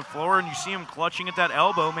 Mercer down to the floor, and you see him clutching at that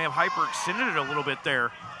elbow. May have hyperextended it a little bit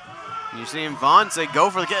there. You see him, Vaughn, say go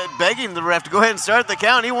for the count, begging the ref to go ahead and start the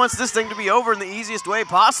count. He wants this thing to be over in the easiest way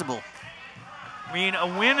possible. I mean, a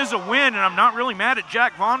win is a win, and I'm not really mad at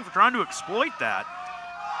Jack Vaughn for trying to exploit that.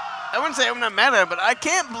 I wouldn't say I'm not mad at him, but I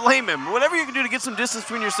can't blame him. Whatever you can do to get some distance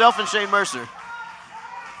between yourself and Shane Mercer.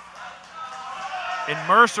 And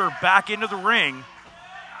Mercer back into the ring.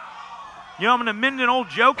 You know, I'm going to mend an old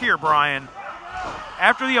joke here, Brian.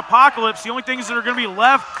 After the apocalypse, the only things that are going to be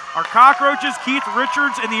left are cockroaches, Keith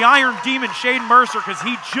Richards, and the Iron Demon, Shane Mercer, because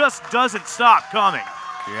he just doesn't stop coming.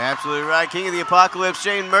 You're absolutely right. King of the Apocalypse,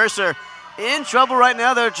 Shane Mercer, in trouble right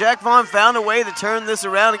now there. Jack Vaughn found a way to turn this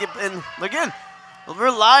around and again,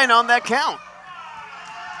 relying on that count.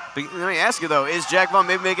 But let me ask you, though, is Jack Vaughn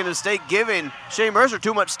maybe making a mistake giving Shane Mercer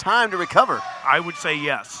too much time to recover? I would say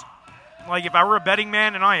yes. Like, if I were a betting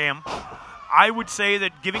man, and I am, I would say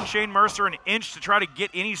that giving Shane Mercer an inch to try to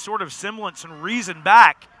get any sort of semblance and reason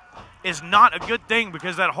back is not a good thing,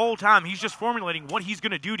 because that whole time he's just formulating what he's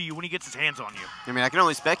going to do to you when he gets his hands on you. I mean, I can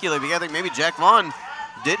only speculate, but I think maybe Jack Vaughn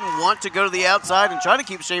didn't want to go to the outside and try to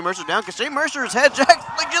keep Shane Mercer down, because Shane Mercer has had Jack,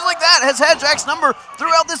 just like that, has had Jack's number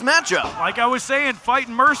throughout this matchup. Like I was saying,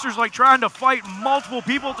 fighting Mercer's like trying to fight multiple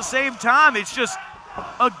people at the same time. It's just,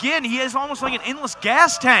 again, he is almost like an endless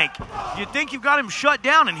gas tank. You think you've got him shut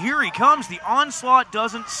down, and here he comes. The onslaught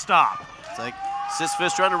doesn't stop. It's like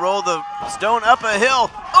Sisyphus trying to roll the stone up a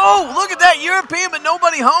hill. Oh, look at that, European, but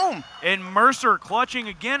nobody home. And Mercer clutching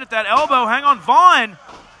again at that elbow. Hang on, Vaughn.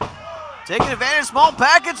 Taking advantage, small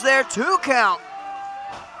package there, 2 count.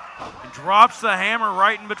 And drops the hammer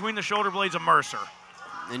right in between the shoulder blades of Mercer.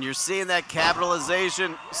 And you're seeing that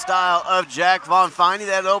capitalization style of Jack Vaughn, finding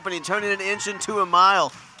that opening, turning an inch into a mile,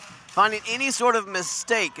 finding any sort of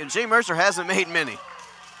mistake, and Shane Mercer hasn't made many.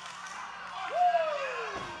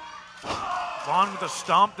 Vaughn with a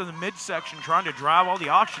stomp to the midsection, trying to drive all the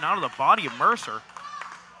oxygen out of the body of Mercer.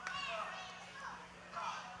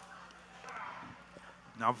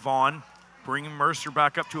 Now Vaughn bringing Mercer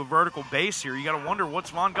back up to a vertical base here. You got to wonder what's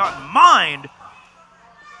Vaughn got in mind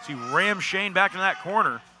as he rams Shane back into that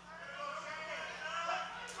corner.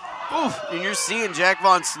 Oof, and you're seeing Jack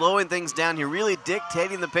Vaughn slowing things down here, really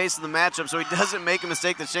dictating the pace of the matchup so he doesn't make a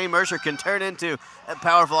mistake that Shane Mercer can turn into a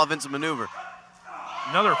powerful offensive maneuver.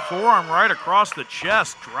 Another forearm right across the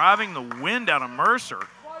chest, driving the wind out of Mercer.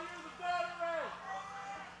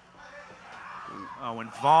 Oh,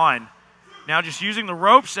 and Vaughn now just using the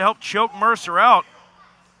ropes to help choke Mercer out,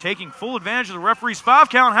 taking full advantage of the referee's 5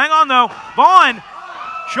 count. Hang on, though. Vaughn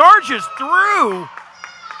charges through.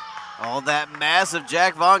 All that massive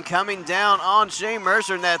Jack Vaughn coming down on Shane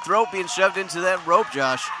Mercer, and that throat being shoved into that rope,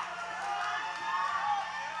 Josh.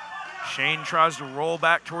 Shane tries to roll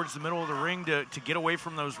back towards the middle of the ring to get away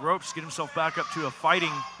from those ropes, get himself back up to a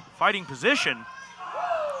fighting position.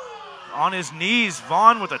 On his knees,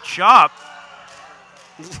 Vaughn with a chop.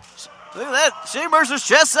 Look at that. Shane Mercer's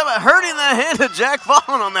chest hurting that hand of Jack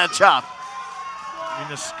Vaughn on that chop. I mean,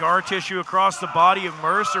 the scar tissue across the body of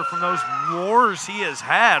Mercer from those wars he has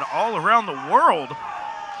had all around the world.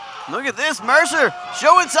 Look at this. Mercer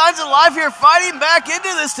showing signs of life here, fighting back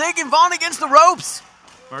into this, taking Vaughn against the ropes.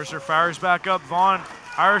 Mercer fires back up. Vaughn,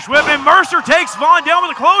 Irish whip, and Mercer takes Vaughn down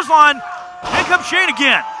with a clothesline. In comes Shane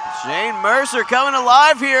again. Shane Mercer coming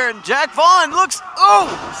alive here, and Jack Vaughn looks,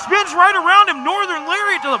 spins right around him, Northern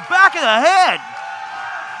Lariat to the back of the head.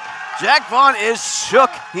 Jack Vaughn is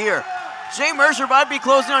shook here. Shane Mercer might be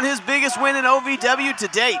closing on his biggest win in OVW to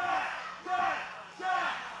date.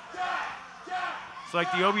 It's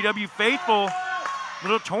like the OVW faithful, a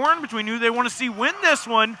little torn between who they want to see win this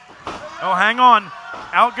one. Oh, hang on.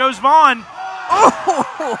 Out goes Vaughn.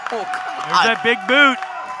 Oh, there's that big boot.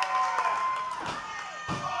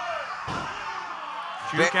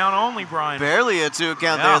 2 count only, Brian. Barely a 2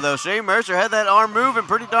 count there, though. Shane Mercer had that arm moving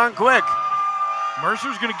pretty darn quick.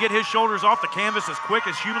 Mercer's going to get his shoulders off the canvas as quick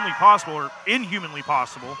as humanly possible, or inhumanly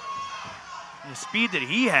possible. The speed that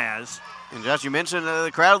he has. And Josh, you mentioned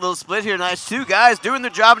the crowd a little split here. Nice, 2 guys doing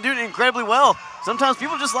their job and doing it incredibly well. Sometimes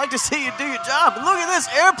people just like to see you do your job. And look at this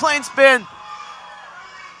airplane spin.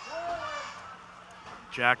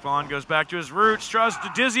 Jack Vaughn goes back to his roots, tries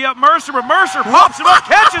to dizzy up Mercer, but Mercer pops him up,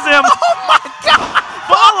 catches him. Oh my God!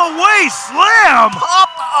 Fall away slam! Pop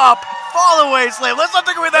up, fall away slam. Let's not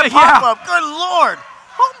take away that pop up. Good Lord!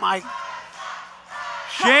 Oh my!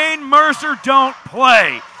 Shane Mercer don't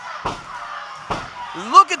play.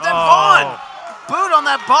 Look at that Vaughn! Boot on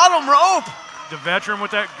that bottom rope. The veteran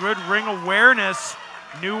with that good ring awareness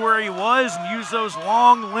knew where he was and used those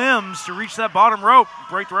long limbs to reach that bottom rope,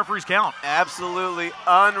 break the referee's count. Absolutely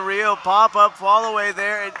unreal pop-up fall away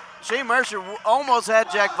there. And Shane Mercer almost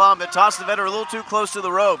had Jack Vaughn, but tossed the veteran a little too close to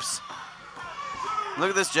the ropes. Look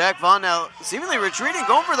at this Jack Vaughn now seemingly retreating,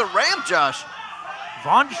 going for the ramp, Josh.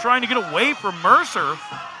 Vaughn just trying to get away from Mercer.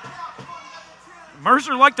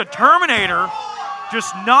 Mercer, like the Terminator,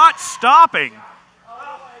 just not stopping.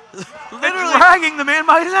 Literally dragging the man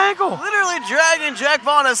by his ankle. Literally dragging Jack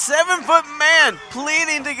Vaughn, a 7-foot man,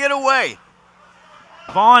 pleading to get away.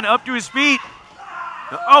 Vaughn up to his feet.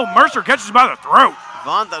 Oh, Mercer catches him by the throat.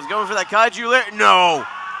 Vaughn was going for that kaiju lariat. No.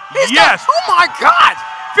 Yes. Oh my God.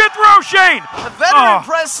 5th row, Shane. The veteran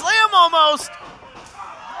press slam almost.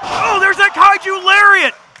 Oh, there's that kaiju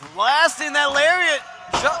lariat. Blasting that lariat.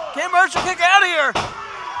 Can Mercer kick out of here?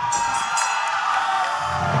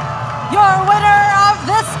 Your winner of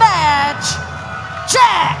this match,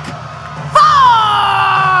 Jack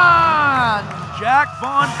Vaughn! Jack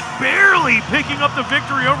Vaughn barely picking up the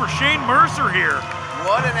victory over Shane Mercer here.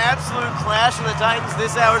 What an absolute clash of the Titans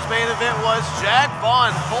this hour's main event was. Jack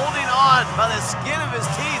Vaughn holding on by the skin of his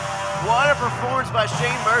teeth. What a performance by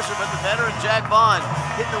Shane Mercer, but the veteran Jack Vaughn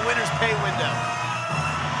hitting the winner's pay window.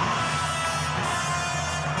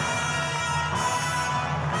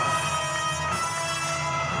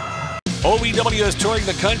 OVW is touring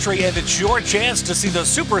the country, and it's your chance to see the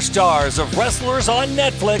superstars of wrestlers on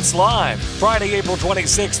Netflix live. Friday, April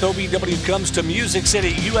 26th, OVW comes to Music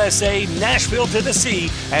City, USA, Nashville,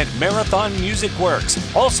 Tennessee, and Marathon Music Works.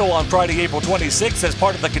 Also on Friday, April 26th, as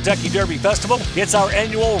part of the Kentucky Derby Festival, it's our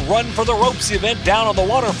annual Run for the Ropes event down on the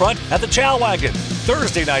waterfront at the Chow Wagon.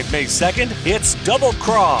 Thursday night, May 2nd, it's Double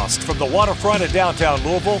Crossed from the waterfront at downtown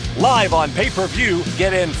Louisville, live on pay-per-view.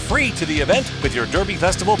 Get in free to the event with your Derby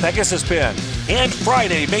Festival Pegasus pin. And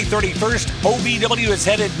Friday, May 31st, OVW is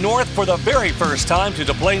headed north for the very first time to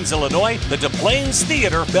Des Plaines, Illinois, the Des Plaines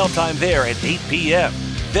Theater, bell time there at 8 p.m.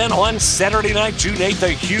 Then on Saturday night, June 8th, a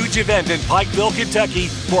huge event in Pikeville, Kentucky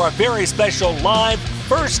for a very special live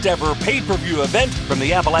first ever pay-per-view event from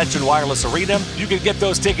the Appalachian Wireless Arena. You can get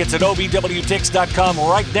those tickets at OVWTix.com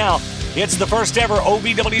right now. It's the first ever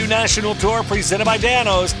OVW National Tour presented by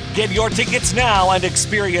Danos. Get your tickets now and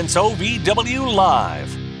experience OVW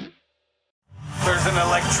live. There's an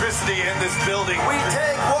electricity in this building. We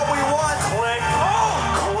take what we want. Click.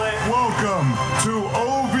 Click. Welcome to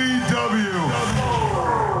OVW.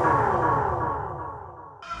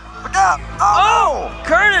 Look out. Oh!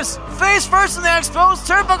 Curtis, face first in the exposed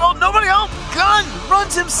turnbuckle. Nobody home. Gunn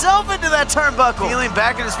runs himself into that turnbuckle. Feeling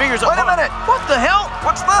back in his fingers. Wait a minute. What the hell?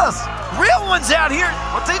 What's this? Real one's out here.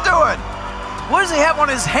 What's he doing? What does he have on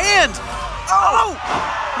his hand? Oh!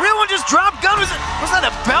 Real one just dropped Gunn. Was that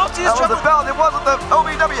a belt? That was a belt. It wasn't the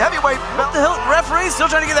OVW heavyweight belt. What the hell? Referee's still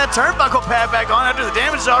trying to get that turnbuckle pad back on after the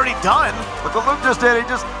damage is already done. Look what Luke just did. He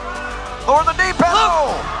just lowered the knee pad.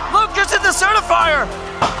 Luke just hit the certifier.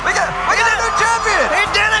 We got a new champion. He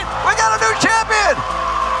did it. We got a new champion.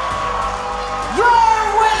 Your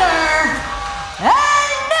winner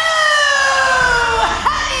and new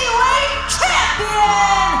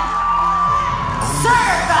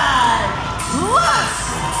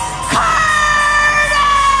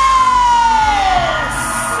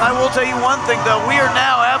will tell you one thing, though. We are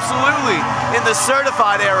now absolutely in the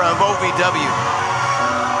certified era of OVW.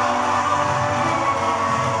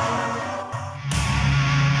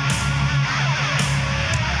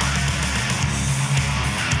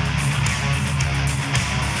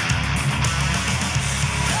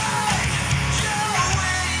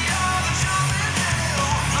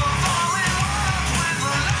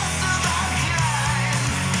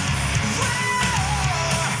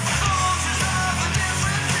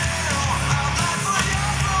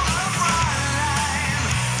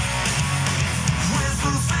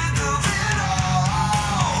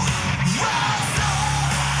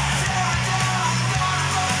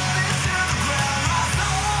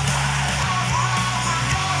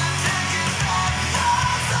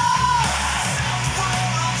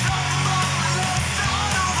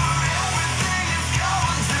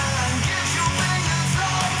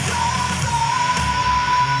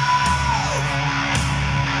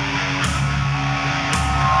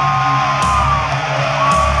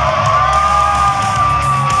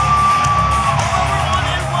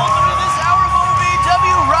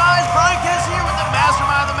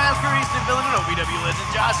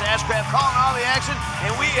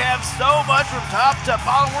 To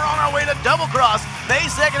bottom, we're on our way to Double Cross, May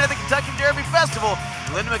 2nd at the Kentucky Derby Festival.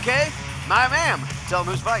 Linda McKay, my ma'am, tell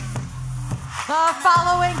them who's fighting. The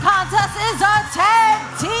following contest is a tag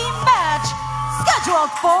team match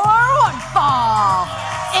scheduled for one fall.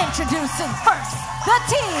 Introducing first, the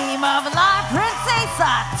team of La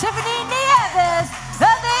Princesa, Tiffany Nieves,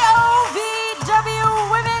 and the OVW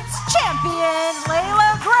Women's Champion,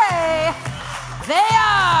 Layla Gray. They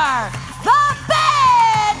are the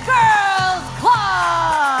Bad Girls Club.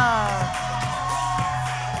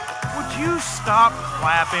 Would you stop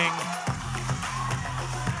clapping?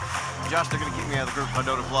 Josh, they're going to keep me out of the group if I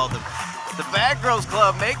don't applaud them. The Bad Girls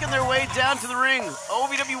Club making their way down to the ring.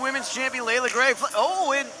 OVW Women's Champion Layla Gray.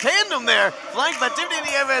 Oh, in tandem there. Flanked by Tiffany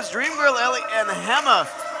Nieves, Dream Girl Ellie, and Hema.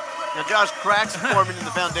 Now, Josh, cracks forming in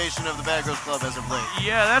the foundation of the Bad Girls Club as of late.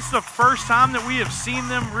 Yeah, that's the first time that we have seen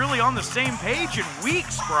them really on the same page in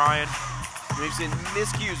weeks, Brian. We've seen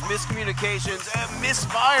miscues, miscommunications, and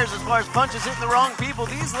misfires as far as punches hitting the wrong people.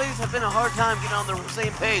 These ladies have been a hard time getting on the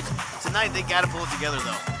same page. Tonight, they got to pull it together,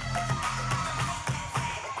 though.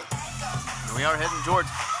 And we are heading towards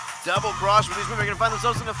Double Cross, where these women are going to find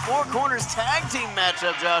themselves in a Four Corners tag team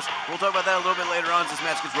matchup, Josh. We'll talk about that a little bit later on as this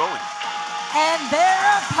match gets rolling. And their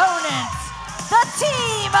opponents, the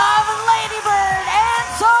team of Lady Bird and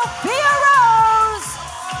Sophia Rose,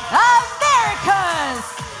 America's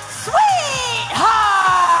Sweetheart.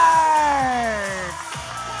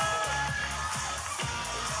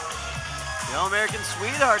 The All-American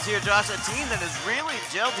Sweethearts here, Josh, a team that has really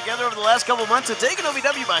gelled together over the last couple months and taken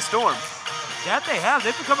OVW by storm. That they have.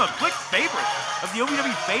 They've become a quick favorite of the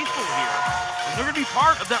OVW faithful here. And they're going to be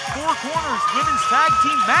part of that Four Corners women's tag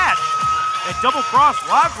team match at Double Cross,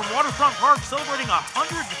 live from Waterfront Park, celebrating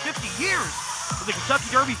 150 years of the Kentucky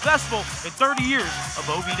Derby Festival and 30 years of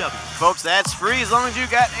OVW. Folks, that's free as long as you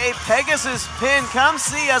got a Pegasus pin. Come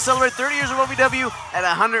see us celebrate 30 years of OVW at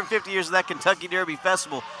 150 years of that Kentucky Derby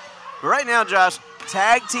Festival. But right now, Josh,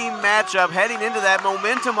 tag team matchup heading into that,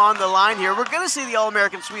 momentum on the line here. We're going to see the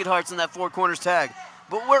All-American Sweethearts in that Four Corners tag,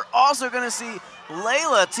 but we're also going to see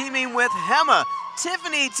Layla teaming with Hema,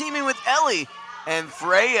 Tiffany teaming with Ellie, and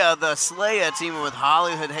Freya the Slaya teaming with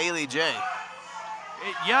Hollywood Haley J.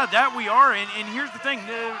 Yeah, that we are, and here's the thing.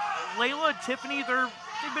 Layla, Tiffany,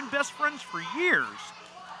 they've been best friends for years.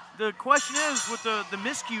 The question is, with the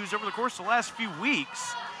miscues over the course of the last few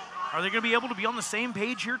weeks, are they going to be able to be on the same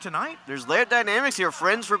page here tonight? There's layered dynamics here.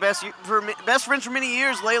 Friends for best friends for many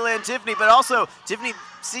years, Layla and Tiffany, but also Tiffany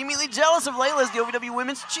seemingly jealous of Layla as the OVW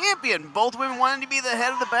Women's Champion. Both women wanting to be the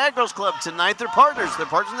head of the Bad Girls Club. Tonight they're partners. They're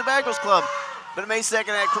partners in the Bad Girls Club. But May 2nd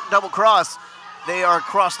at Double Cross, they are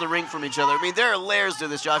across the ring from each other. I mean, there are layers to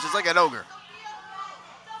this, Josh. It's like an ogre.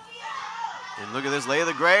 And look at this,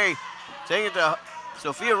 Layla Gray taking it to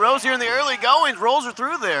Sophia Rose here in the early goings, rolls her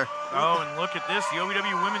through there. Oh, and look at this, the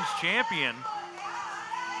OVW Women's Champion.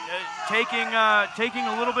 Taking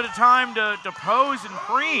a little bit of time to pose and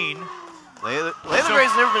preen. Layla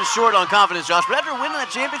Gray's never been short on confidence, Josh, but after winning that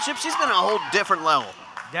championship, she's been on a whole different level.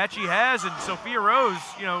 That she has, and Sophia Rose,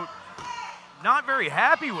 not very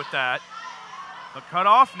happy with that. But cut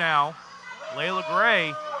off now. Layla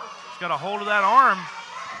Gray, she's got a hold of that arm.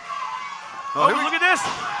 Oh, look at this.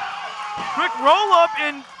 Quick roll up,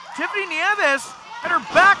 and Tiffany Nieves had her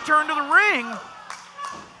back turned to the ring.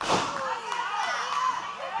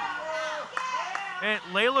 And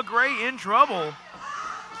Layla Gray in trouble.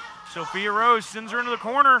 Sophia Rose sends her into the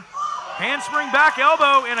corner. Handspring back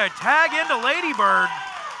elbow and a tag into Lady Bird.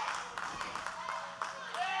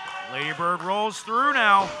 Lady Bird rolls through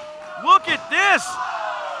now. Look at this.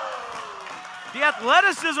 The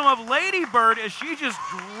athleticism of Lady Bird as she just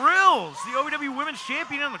drills the OVW Women's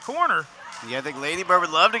Champion in the corner. Yeah, I think Lady Bird would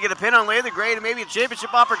love to get a pin on Layla Gray and maybe a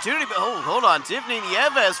championship opportunity. But hold on. Tiffany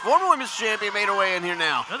Nieves, former women's champion, made her way in here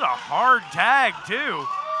now. That's a hard tag, too.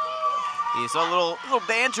 You saw a little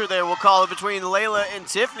banter there, we'll call it, between Layla and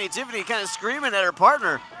Tiffany. Tiffany kind of screaming at her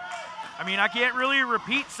partner. I mean, I can't really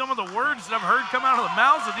repeat some of the words that I've heard come out of the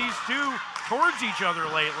mouths of these two towards each other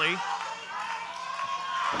lately.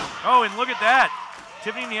 Oh, and look at that.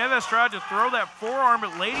 Tiffany Nieves tried to throw that forearm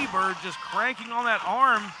at Lady Bird, just cranking on that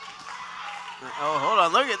arm. Oh, hold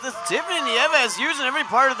on. Look at this. Tiffany Nieves using every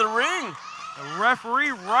part of the ring. The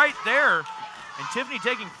referee right there. And Tiffany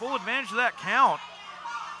taking full advantage of that count.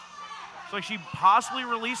 It's like she possibly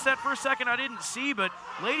released that for a second. I didn't see, but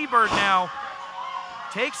Lady Bird now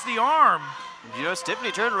takes the arm. You know,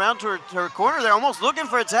 Tiffany turned around to her corner there, almost looking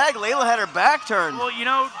for a tag. Layla had her back turned. Well, you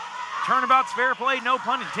know, turnabout's fair play, no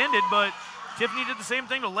pun intended, but Tiffany did the same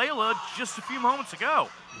thing to Layla just a few moments ago.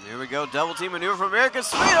 Here we go, double team maneuver from America's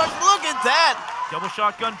Sweetheart. Look at that. Double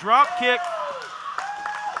shotgun drop kick.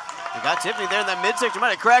 They got Tiffany there in that midsection. Might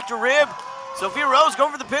have cracked her rib. Sophia Rose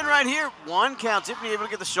going for the pin right here. One count. Tiffany able to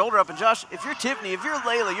get the shoulder up. And Josh, if you're Tiffany, if you're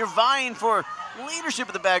Layla, you're vying for leadership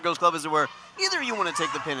of the Bad Girls Club, as it were. Either of you want to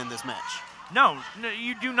take the pin in this match. No,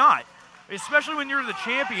 you do not. Especially when you're the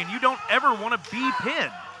champion, you don't ever want to be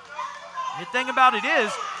pinned. The thing about it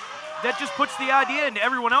is, that just puts the idea into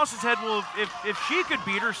everyone else's head, well, if she could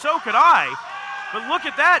beat her, so could I. But look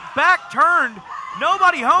at that, back turned,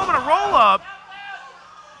 nobody home and a roll-up.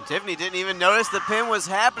 Tiffany didn't even notice the pin was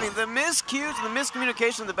happening. The miscues and the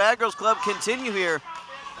miscommunication of the Bad Girls Club continue here.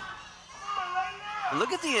 And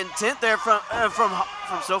look at the intent there from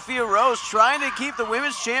Sophia Rose, trying to keep the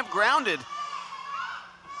women's champ grounded.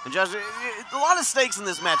 And Josh, a lot of stakes in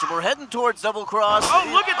this matchup. We're heading towards double cross. Oh,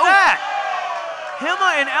 look at that!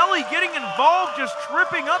 Hema and Ellie getting involved, just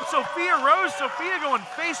tripping up Sophia Rose. Sophia going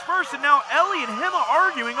face first, and now Ellie and Hema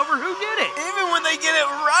arguing over who did it. Even when they get it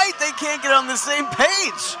right, they can't get on the same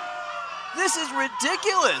page. This is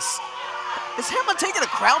ridiculous. Is Hema taking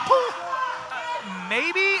a crowd pull?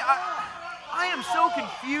 Maybe. I am so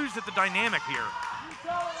confused at the dynamic here.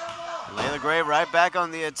 Layla Gray right back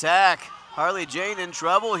on the attack. Harley Jane in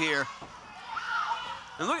trouble here.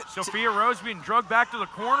 And look at Sophia Rose being drugged back to the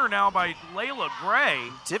corner now by Layla Gray.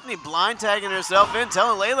 Tiffany blind tagging herself in,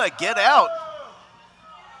 telling Layla, get out.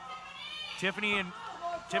 Tiffany in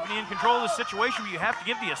control of the situation, but you have to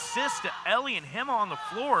give the assist to Ellie and Hema on the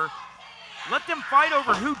floor. Let them fight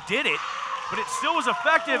over who did it, but it still was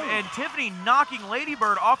effective, and Tiffany knocking Lady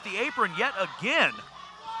Bird off the apron yet again.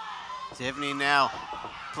 Tiffany now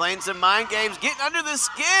playing some mind games, getting under the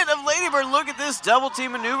skin of Lady Bird. Look at this double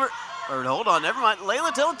team maneuver. Or hold on, never mind.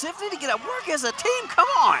 Layla telling Tiffany to get at work as a team. Come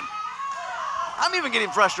on. I'm even getting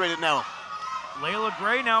frustrated now. Layla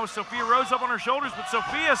Gray now with Sophia Rose up on her shoulders, but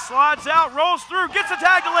Sophia slides out, rolls through, gets a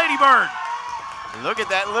tag to Lady Bird. Look at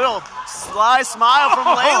that little sly smile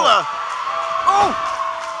from Layla. Oh,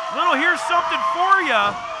 little here's something for you.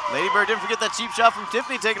 Lady Bird didn't forget that cheap shot from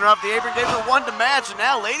Tiffany, taking her off the apron, gave her one to match, and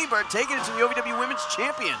now Lady Bird taking it to the OVW Women's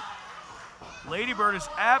Champion. Lady Bird is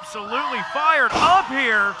absolutely fired up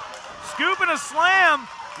here. Scooping a slam,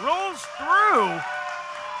 rolls through.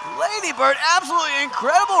 Lady Bird absolutely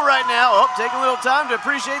incredible right now. Oh, taking a little time to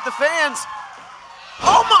appreciate the fans.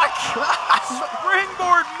 Oh my gosh!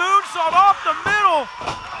 Springboard moonsault off the middle.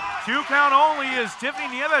 2 count only as Tiffany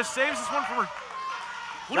Nieves saves this one from her.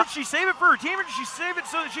 Well, did she save it for her team, or did she save it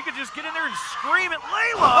so that she could just get in there and scream at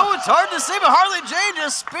Layla? Oh, it's hard to say, but Harley Jane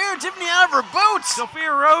just speared Tiffany out of her boots. Sophia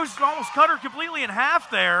Rose almost cut her completely in half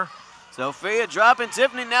there. Sophia dropping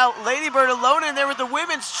Tiffany. Now Lady Bird alone in there with the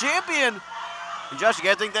women's champion. And Josh, you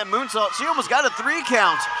got to think that moonsault, she almost got a 3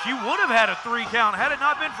 count. She would have had a 3 count had it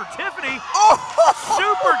not been for Tiffany. Oh!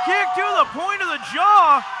 Super kick to the point of the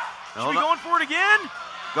jaw. Should we going for it again?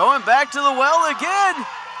 Going back to the well again.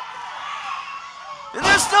 And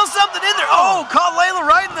there's still something in there. Oh, caught Layla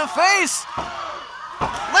right in the face.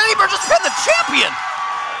 Lady Bird just pinned the champion.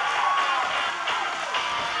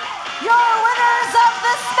 Your winners of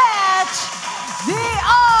this match, the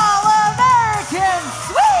All-American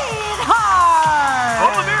Sweetheart.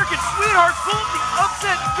 All-American Sweetheart pulled the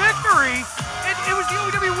upset victory, and it was the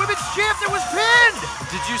OVW Women's Champ that was pinned.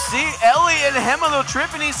 Did you see Ellie and Hema though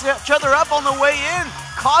tripping each other up on the way in,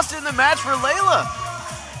 costing the match for Layla?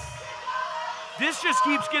 This just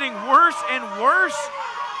keeps getting worse and worse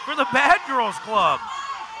for the Bad Girls Club.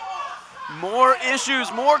 More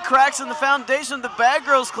issues, more cracks in the foundation of the Bad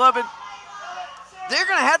Girls Club, and they're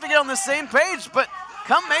going to have to get on the same page, but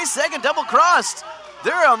come May 2nd, double crossed.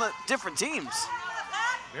 They're on the different teams.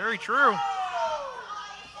 Very true.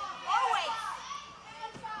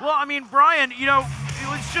 Well, I mean, Brian, you know,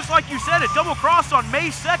 it's just like you said, a double cross on May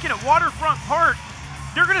 2nd at Waterfront Park.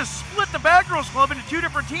 They're going to split the Bad Girls Club into two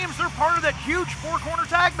different teams. They're part of that huge four-corner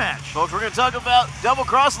tag match. Folks, we're going to talk about Double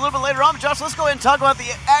Cross a little bit later on. But Josh, let's go ahead and talk about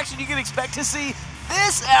the action you can expect to see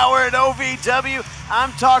this hour at OVW.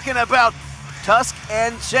 I'm talking about Tusk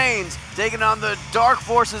and Chains taking on the dark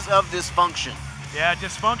forces of Dysfunction. Yeah,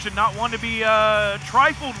 Dysfunction, not one to be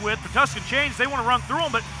trifled with. The Tusk and Chains, they want to run through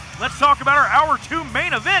them. But let's talk about our Hour 2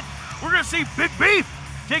 main event. We're going to see Big Beef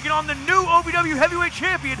taking on the new OVW Heavyweight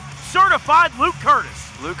Champion, Certified Luke Curtis.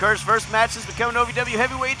 Luke Curtis' first match is becoming OVW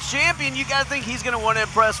Heavyweight Champion. You got to think he's going to want to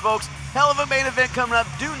impress, folks. Hell of a main event coming up.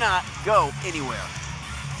 Do not go anywhere.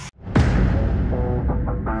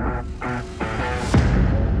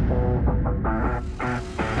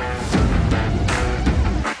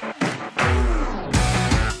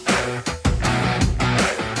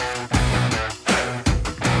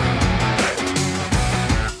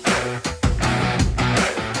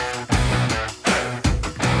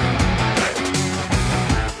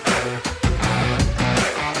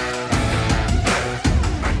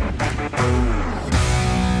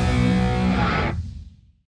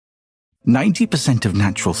 90% of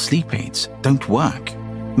natural sleep aids don't work.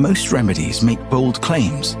 Most remedies make bold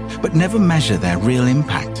claims, but never measure their real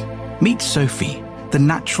impact. Meet Sophie, the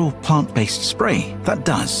natural plant-based spray that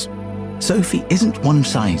does. Sophie isn't one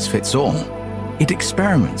size fits all. It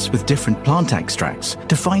experiments with different plant extracts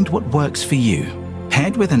to find what works for you.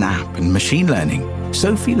 Paired with an app and machine learning,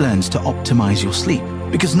 Sophie learns to optimize your sleep,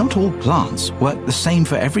 because not all plants work the same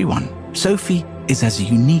for everyone. Sophie is as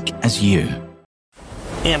unique as you.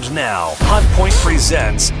 And now, Hot Point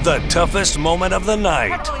presents the toughest moment of the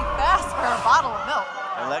night. Incredibly fast for a bottle of milk.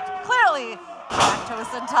 Clearly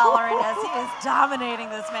lactose intolerant as he is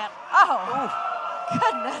dominating this man. Oh,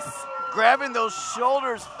 goodness. Grabbing those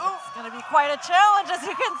shoulders. It's going to be quite a challenge, as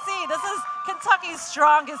you can see. This is Kentucky's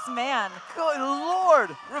strongest man. Good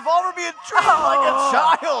Lord. Revolver being treated like a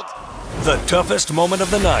child. The toughest moment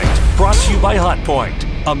of the night, brought to you by Hot Point,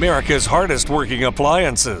 America's hardest working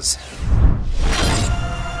appliances.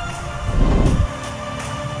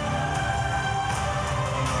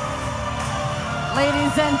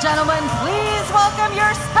 Ladies and gentlemen, please welcome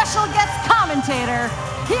your special guest commentator.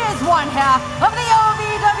 He is one half of the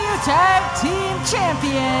OVW Tag Team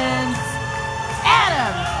Champions,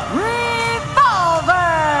 Adam Revolver.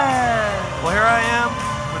 Well, here I am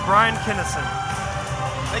with Brian Kinnison.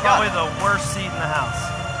 Probably the worst seat in the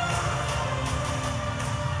house.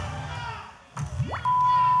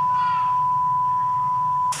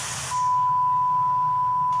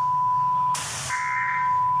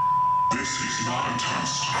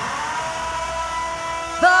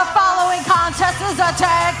 The following contest is a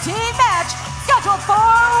tag team match scheduled for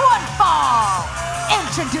one fall.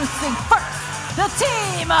 Introducing first, the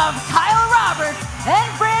team of Kyle Roberts and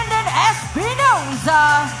Brandon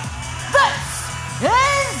Espinoza. This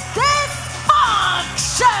is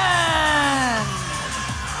Dysfunction.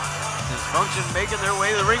 Dysfunction making their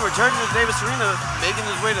way to the ring, returning to Davis Arena, making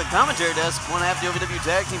his way to the commentary desk. One half the OVW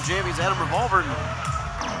Tag Team Champions, Adam Revolver.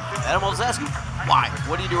 Adam, I'll just ask you, why?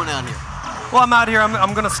 What are you doing out here? Well, I'm out here,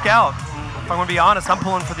 I'm going to scout. If I'm going to be honest, I'm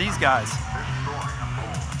pulling for these guys.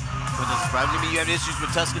 But does it surprise me you have issues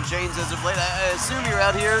with Tusk and Chains as of late? I assume you're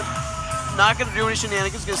out here not going to do any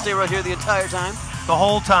shenanigans, going to stay right here the entire time? The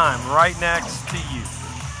whole time, right next to you.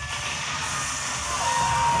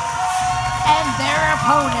 And their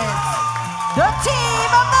opponents, the team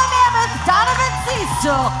of the Mammoth, Donovan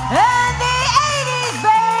Cecil, and the 80s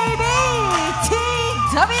baby,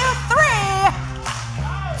 TW3,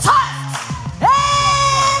 Tusk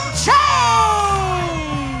and Chains.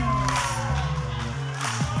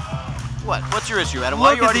 What's your issue, Adam?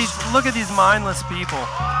 Look at these mindless people.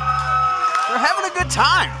 They're having a good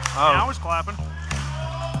time. Oh. Yeah, I was clapping.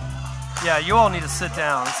 Yeah, you all need to sit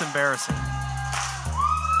down. It's embarrassing.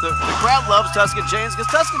 The crowd loves Tusk and Chains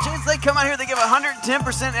because Tusk and Chains, they come out here, they give 110%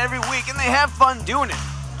 every week, and they have fun doing it.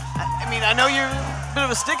 I mean, I know you're a bit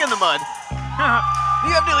of a stick in the mud.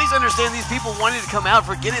 You have to at least understand these people wanting to come out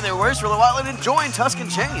for getting their worst for a little while and enjoying Tusk and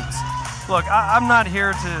Chains. Look, I'm not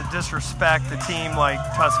here to disrespect a team like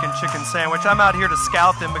Tusk and Chicken Sandwich. I'm out here to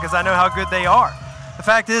scout them because I know how good they are. The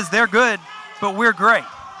fact is, they're good, but we're great.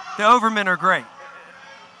 The Overmen are great.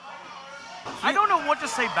 I don't know what to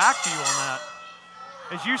say back to you on that.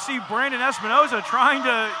 As you see Brandon Espinoza trying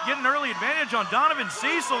to get an early advantage on Donovan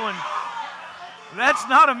Cecil, and that's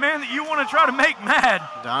not a man that you want to try to make mad.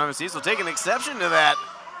 Donovan Cecil taking exception to that.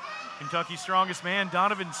 Kentucky's strongest man,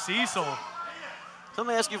 Donovan Cecil. So let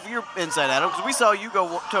me ask you for your insight, Adam, because we saw you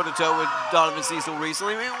go toe-to-toe with Donovan Cecil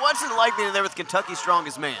recently. I mean, what's it like being there with Kentucky's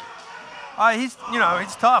strongest man? He's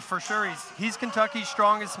tough for sure. He's Kentucky's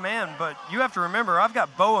strongest man, but you have to remember, I've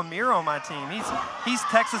got Bo Amir on my team. He's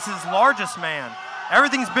Texas's largest man.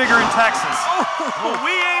 Everything's bigger in Texas. Well,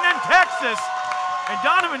 we ain't in Texas. And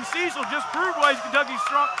Donovan Cecil just proved why he's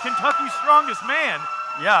Kentucky's strongest man.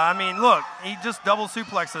 Yeah, I mean, look, he just double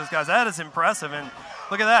suplexed those guys. That is impressive, and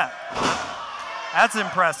look at that. That's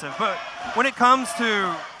impressive. But when it comes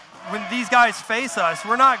to when these guys face us,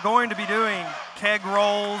 we're not going to be doing keg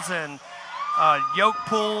rolls and yoke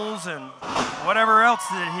pulls and whatever else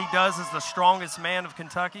that he does as the strongest man of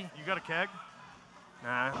Kentucky. You got a keg?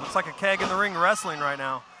 Nah, looks like a keg in the ring wrestling right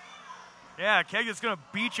now. Yeah, a keg that's going to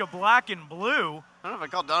beat you black and blue. I don't know if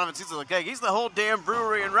I call Donovan Cecil a keg. He's the whole damn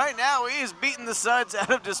brewery, and right now he is beating the suds out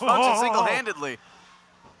of dysfunction single-handedly.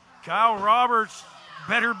 Kyle Roberts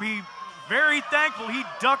better be very thankful he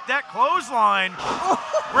ducked that clothesline.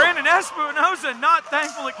 Brandon Espinoza not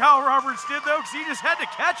thankful that Kyle Roberts did, though, because he just had to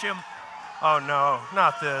catch him. Oh, no,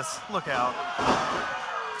 not this. Look out.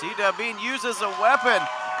 T-Dub being used as a weapon.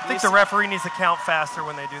 I think the referee needs to count faster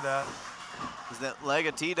when they do that. Is that leg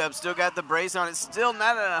of T-Dub still got the brace on? It's still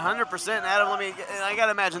not at 100%. Adam, I got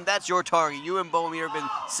to imagine that's your target. You and Bomir have been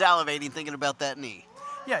salivating thinking about that knee.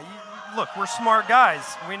 Yeah, look, we're smart guys.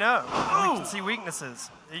 We know. We can see weaknesses.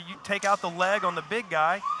 You take out the leg on the big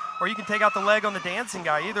guy, or you can take out the leg on the dancing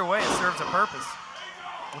guy. Either way, it serves a purpose.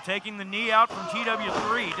 Well, taking the knee out from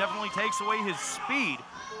TW3 definitely takes away his speed.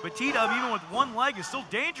 But T-Dub, even with one leg, is still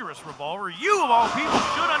dangerous, Revolver. You, of all people,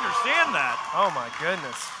 should understand that. Oh, my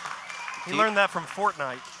goodness. He learned that from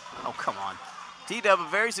Fortnite. Oh, come on. T-Dub, a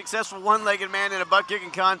very successful one-legged man in a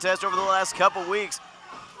butt-kicking contest over the last couple weeks.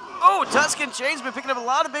 Oh, Tuscan Chain's been picking up a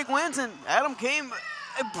lot of big wins, and Adam came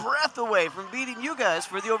a breath away from beating you guys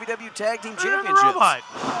for the OVW Tag Team Championships.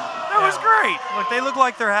 That was great. Look, they look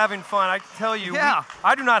like they're having fun. I can tell you,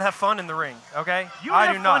 I do not have fun in the ring, okay? You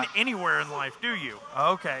don't have fun anywhere in life, do you?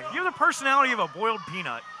 Okay. You have the personality of a boiled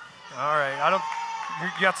peanut. All right.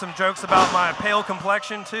 You got some jokes about my pale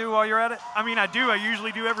complexion, too, while you're at it? I mean, I do. I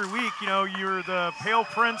usually do every week. You know, you're the pale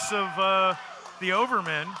prince of the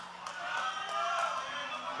Overmen.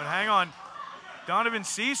 But hang on. Donovan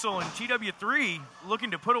Cecil and TW3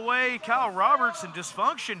 looking to put away Kyle Roberts and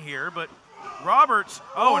dysfunction here, but Roberts,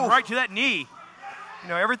 and right to that knee. You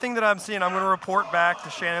know, everything that I'm seeing, I'm going to report back to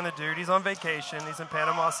Shannon the Dude. He's on vacation. He's in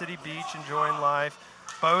Panama City Beach enjoying life.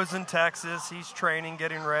 Bo's in Texas. He's training,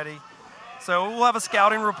 getting ready. So we'll have a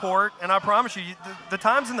scouting report, and I promise you, the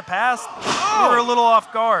times in the past, we were a little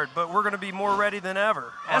off guard, but we're going to be more ready than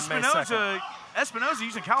ever on May 2nd. Espinoza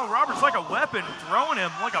using Kyle Roberts like a weapon, throwing him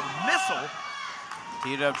like a missile.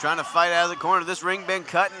 T-Dub trying to fight out of the corner. This ring been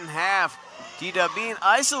cut in half. T-Dub being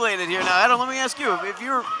isolated here. Now, Adam, let me ask you, if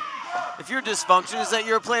you're dysfunction, is that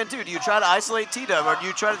your plan too? Do you try to isolate T-Dub, or do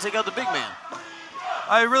you try to take out the big man?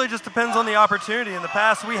 It really just depends on the opportunity. In the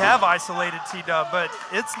past, we have isolated T-Dub, but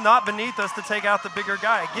it's not beneath us to take out the bigger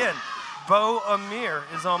guy. Again, Bo Amir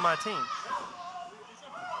is on my team.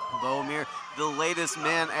 Bo Amir, the latest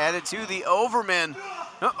man added to the Overmen.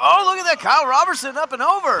 Oh, look at that. Kyle Robertson up and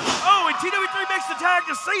over. Oh, and TW3 makes the tag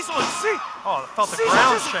to Cecil. And I felt the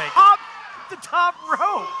ground shake. Up the top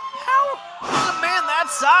row. How does a man that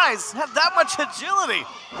size have that much agility?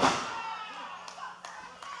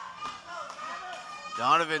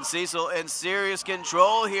 Donovan Cecil in serious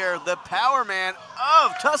control here. The power man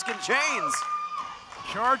of Tuscan Chains.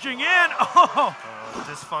 Charging in. Oh,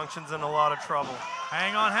 dysfunction's in a lot of trouble.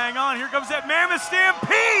 Hang on, hang on. Here comes that Mammoth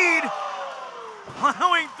Stampede.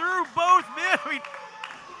 Plowing through both men. I mean,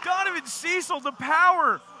 Donovan Cecil, the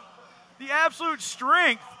power, the absolute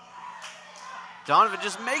strength. Donovan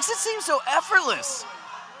just makes it seem so effortless.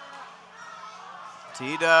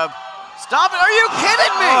 T-Dub, stop it. Are you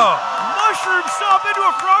kidding me? Mushroom stomp into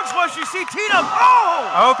a frog splash. You see T-Dub.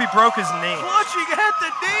 Oh! I hope he broke his knee. Clutching at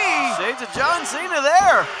the knee. Shades of John Cena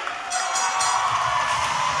there.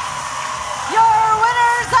 Your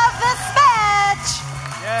winners of this match.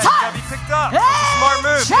 Yeah, you gotta be picked up. That's a smart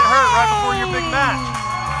move. Get hurt right before your big match.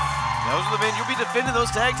 Those are the men you'll be defending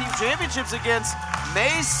those tag team championships against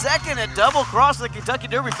May 2nd at Double Cross at the Kentucky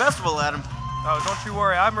Derby Festival, Adam. Oh, don't you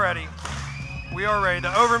worry. I'm ready. We are ready. The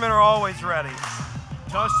Overmen are always ready.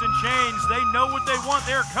 Tuscan Chains, they know what they want.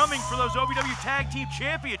 They're coming for those OVW Tag Team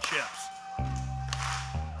Championships.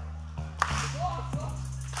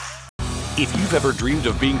 If you've ever dreamed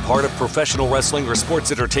of being part of professional wrestling or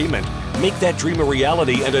sports entertainment, make that dream a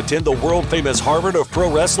reality and attend the world-famous Harvard of Pro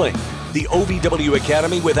Wrestling, the OVW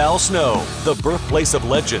Academy with Al Snow, the birthplace of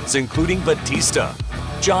legends including Batista,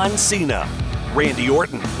 John Cena, Randy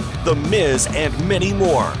Orton, The Miz, and many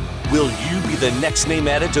more. Will you be the next name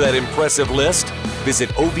added to that impressive list? Visit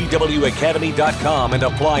OVWacademy.com and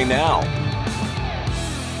apply now.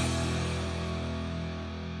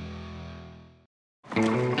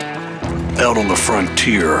 Out on the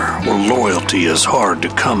frontier, where loyalty is hard to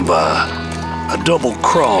come by, a double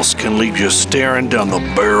cross can leave you staring down the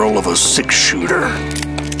barrel of a six-shooter.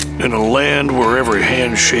 In a land where every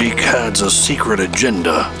handshake hides a secret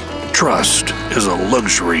agenda, trust is a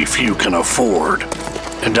luxury few can afford.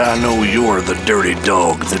 And I know you're the dirty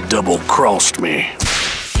dog that double-crossed me.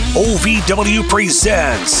 OVW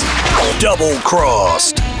presents Double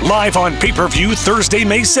Crossed. Live on pay-per-view Thursday,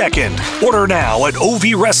 May 2nd. Order now at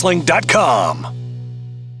ovwrestling.com.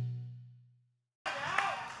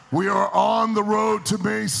 We are on the road to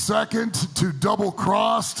May 2nd to Double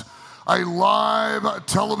Crossed, a live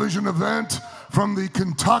television event from the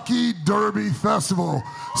Kentucky Derby Festival,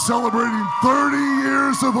 celebrating 30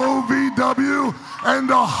 years of OVW and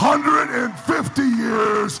 150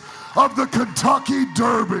 years of the Kentucky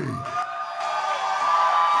Derby.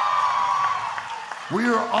 We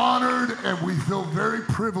are honored and we feel very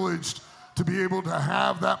privileged to be able to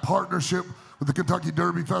have that partnership with the Kentucky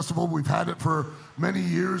Derby Festival. We've had it for many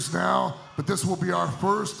years now, but this will be our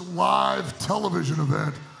first live television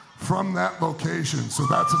event from that location. So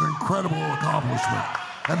that's an incredible accomplishment.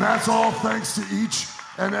 And that's all thanks to each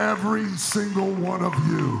and every single one of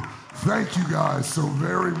you. Thank you guys so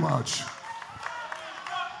very much.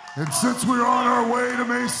 And since we're on our way to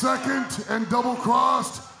May 2nd and Double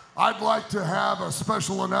Crossed, I'd like to have a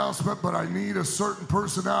special announcement, but I need a certain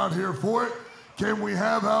person out here for it. Can we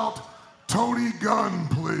have out Tony Gunn,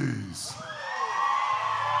 please?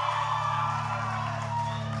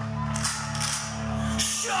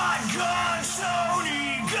 Shotgun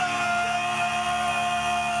Tony Gunn!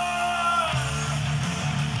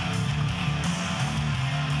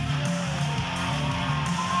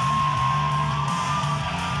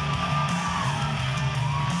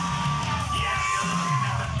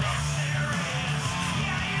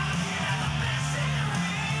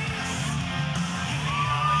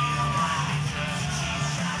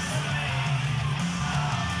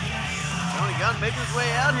 Tony Gunn making his way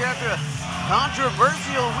out here after a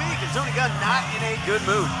controversial week, and Tony Gunn not in a good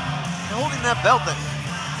mood. And holding that belt that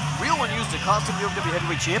real one used to cost him the OVW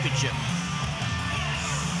Heavyweight Championship.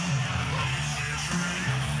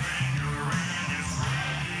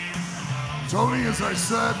 Tony, as I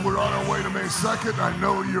said, we're on our way to May 2nd. I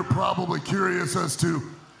know you're probably curious as to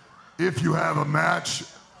if you have a match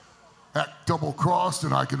at Double Crossed,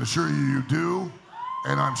 and I can assure you you do.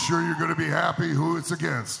 And I'm sure you're going to be happy who it's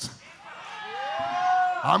against.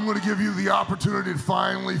 I'm going to give you the opportunity to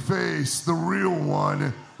finally face the real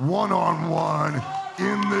one, one-on-one,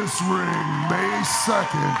 in this ring, May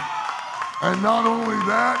 2nd. And not only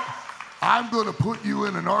that, I'm going to put you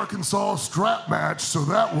in an Arkansas strap match so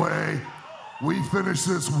that way we finish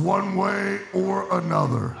this one way or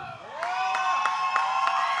another.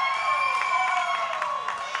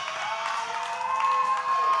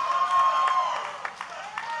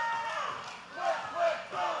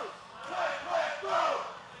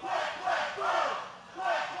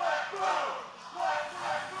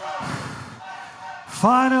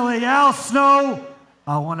 Finally, Al Snow,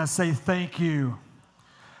 I want to say thank you.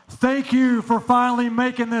 Thank you for finally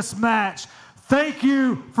making this match. Thank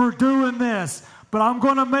you for doing this. But I'm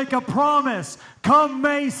going to make a promise. Come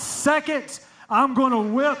May 2nd, I'm going to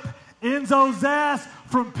whip Enzo's ass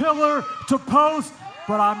from pillar to post,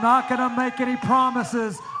 but I'm not going to make any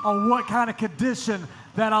promises on what kind of condition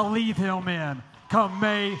that I'll leave him in come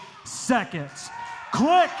May 2nd.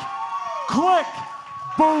 Click, click,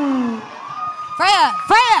 boom. Freya,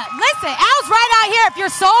 listen, Al's right out here if you're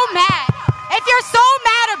so mad. If you're so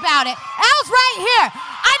mad about it, Al's right here.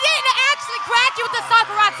 I didn't actually crack you with the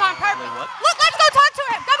soccer rocks on purpose. Look, let's go talk to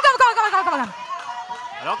him. Come on.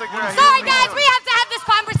 I don't think they're Sorry, guys, we have to have this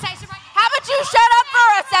conversation right now. How about you shut up for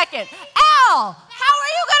a second? Al, how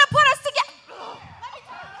are you going to put us together?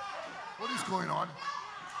 What is going on?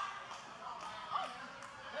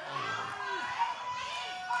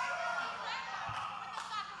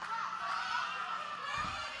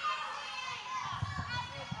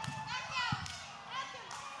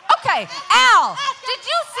 Okay, Al, did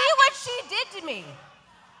you see what she did to me?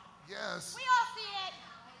 Yes. We all see it.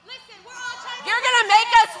 Listen, we're all trying to... You're going to make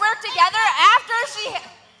us work together after she...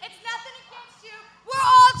 It's nothing against you. We're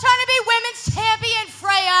all trying to be women's champion,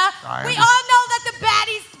 Freya. We all know that the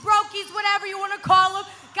baddies, brokies, whatever you want to call them,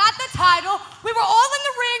 got the title. We were all in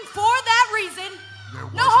the ring for that reason.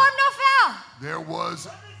 No harm, no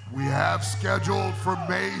foul. We have scheduled for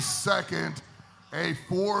May 2nd a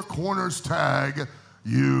Four Corners tag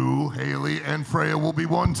You, Haley, and Freya will be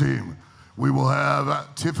one team. We will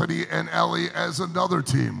have Tiffany and Ellie as another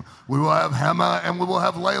team. We will have Hema and we will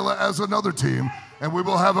have Layla as another team. And we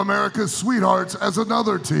will have America's Sweethearts as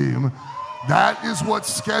another team. That is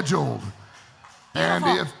what's scheduled. And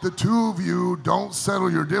if the two of you don't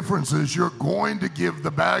settle your differences, you're going to give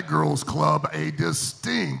the Bad Girls Club a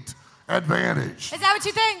distinct advantage. Is that what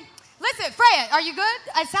you think? Listen, Freya, are you good?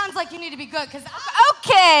 It sounds like you need to be good, because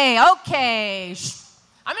Okay. Shh.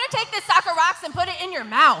 I'm gonna take this sack of rocks and put it in your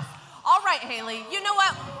mouth. All right, Haley, you know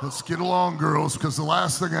what? Let's get along, girls, because the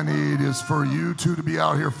last thing I need is for you two to be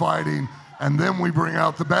out here fighting, and then we bring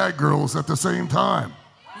out the bad girls at the same time.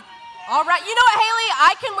 All right, you know what, Haley?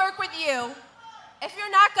 I can work with you if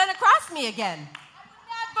you're not gonna cross me again.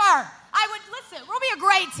 Never. Listen, we'll be a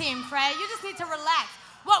great team, Freya. You just need to relax.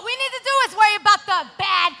 What we need to do is worry about the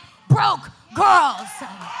bad, broke girls.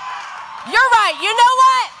 You're right, you know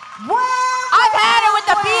what? I've had it with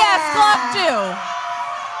the BS Club, too.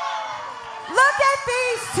 Look at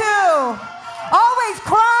these two, always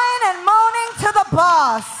crying and moaning to the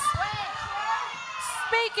boss.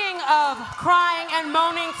 Speaking of crying and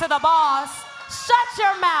moaning to the boss, shut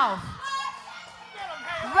your mouth.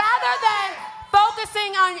 Rather than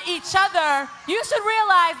focusing on each other, you should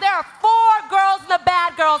realize there are 4 girls in the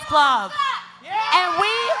Bad Girls Club. And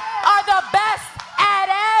we are the best at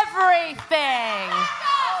everything.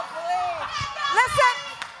 Listen,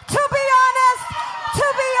 to be honest,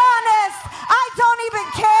 I don't even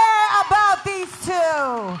care about these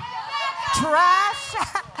two. Trash.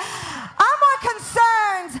 I'm more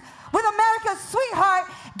concerned with America's Sweetheart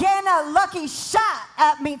getting a lucky shot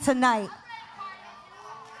at me tonight.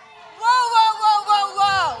 Whoa.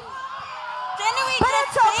 Didn't we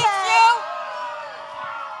just beat you?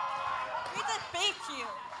 We just beat you.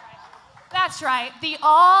 That's right. The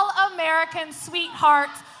All-American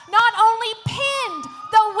Sweethearts not only pinned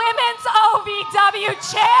the Women's OVW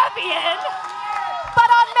Champion, but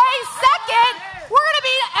on May 2nd, we're going to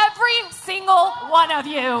beat every single one of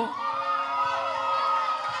you.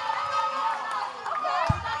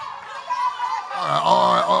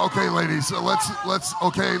 All right, okay, ladies. So let's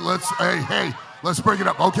bring it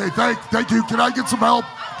up. Okay, thank you. Can I get some help?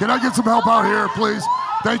 Can I get some help out here, please?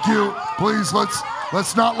 Thank you. Please,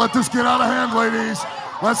 let's not let this get out of hand, ladies.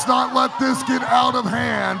 Let's not let this get out of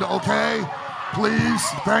hand, okay? Please,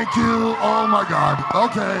 thank you. Oh my God.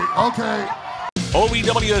 Okay.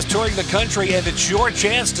 OVW is touring the country, and it's your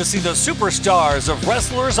chance to see the superstars of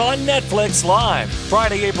wrestlers on Netflix live.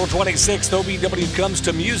 Friday, April 26th, OVW comes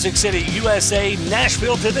to Music City, USA,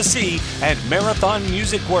 Nashville, Tennessee, and Marathon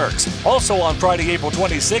Music Works. Also on Friday, April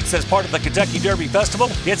 26th, as part of the Kentucky Derby Festival,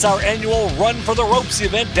 it's our annual Run for the Ropes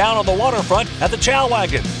event down on the waterfront at the Chow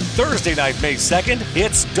Wagon. Thursday night, May 2nd,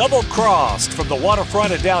 it's Double Crossed from the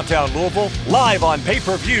waterfront at downtown Louisville, live on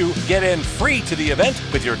pay-per-view. Get in free to the event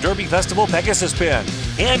with your Derby Festival Pegasus pin.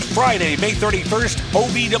 And Friday, May 31st,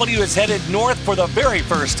 OVW is headed north for the very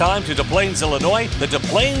first time to Des Plaines, Illinois, the Des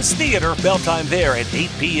Plaines Theater, bell time there at 8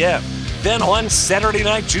 p.m. Then on Saturday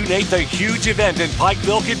night, June 8th, a huge event in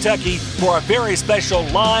Pikeville, Kentucky for a very special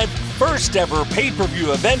live first ever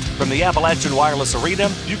pay-per-view event from the Appalachian Wireless Arena.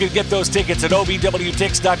 You can get those tickets at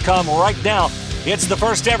OVWTix.com right now. It's the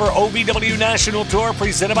first ever OVW National Tour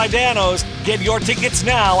presented by Danos. Get your tickets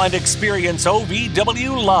now and experience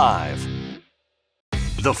OVW live.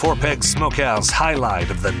 The Four Peg Smokehouse highlight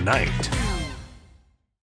of the night.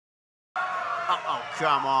 Oh,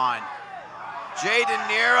 come on. Jay De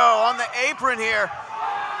Niro on the apron here.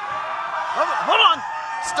 Hold on.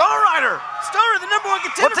 Star Rider, the number 1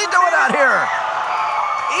 contender. What's he doing out here?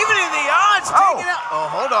 Even in the odds, taking out. Oh,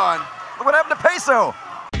 hold on. Look what happened to Peso.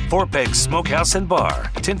 Four Peg Smokehouse and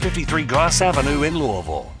Bar, 1053 Goss Avenue in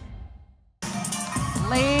Louisville.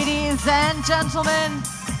 Ladies and gentlemen,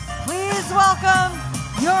 please welcome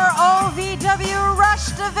your OVW Rush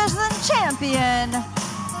Division Champion,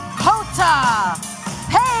 Kota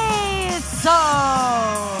Peso.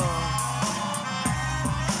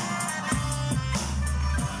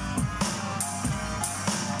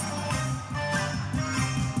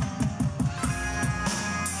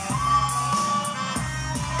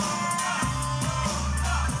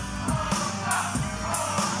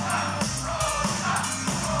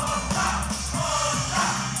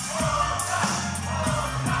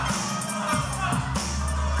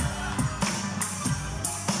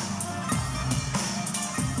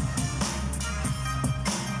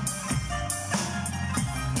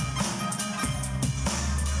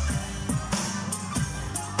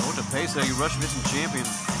 Peso, your Rush Division champion,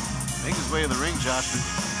 make his way to the ring, Josh.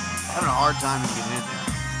 Having a hard time getting in there.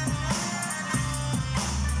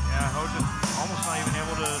 Yeah, Hoja almost not even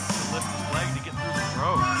able to lift his leg to get through the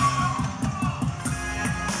stroke.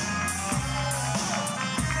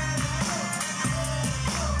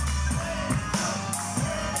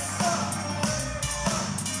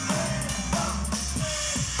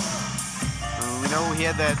 We know he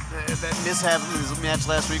had that mishap in his match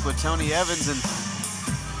last week with Tony Evans, and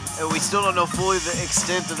we still don't know fully the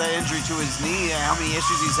extent of that injury to his knee, how many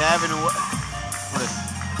issues he's having, and what a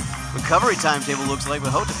recovery timetable looks like. But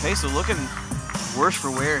Hope to Peso looking worse for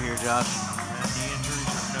wear here, Josh. And knee injuries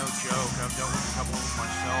are no joke. I've dealt with a couple of them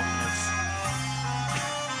myself, and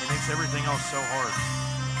it makes everything else so hard.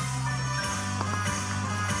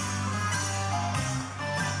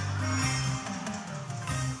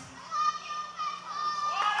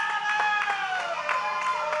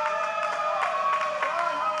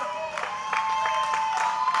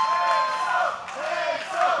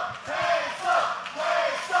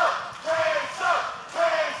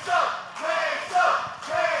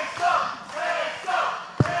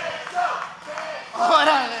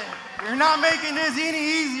 You're not making this any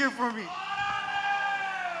easier for me.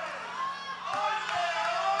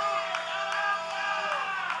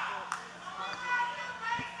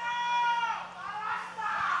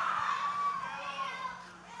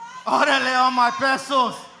 Órale, all my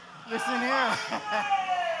pesos. Listen here.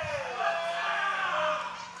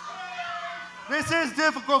 This is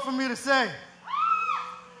difficult for me to say.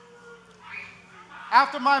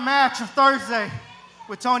 After my match on Thursday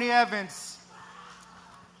with Tony Evans,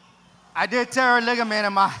 I did tear a ligament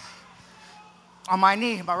on my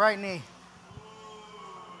knee, my right knee.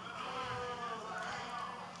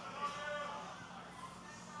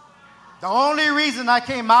 The only reason I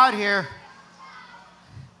came out here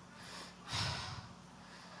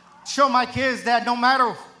to show my kids that no matter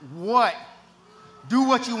what, do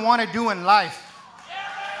what you want to do in life.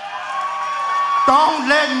 Don't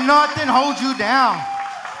let nothing hold you down.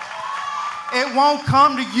 It won't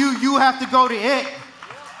come to you. You have to go to it.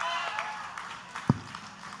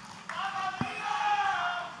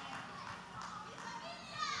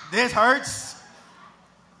 This hurts.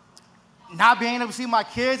 Not being able to see my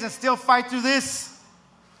kids and still fight through this.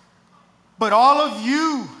 But all of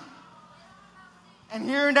you and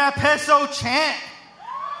hearing that peso chant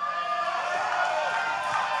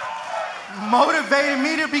motivated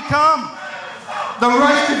me to become the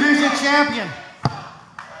Rush Division champion.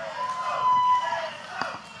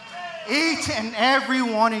 Each and every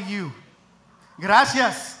one of you.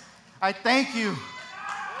 Gracias. I thank you.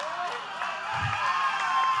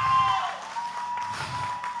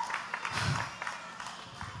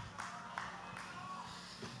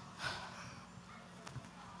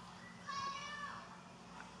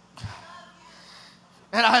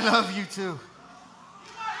 And I love you too.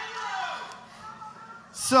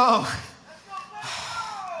 So,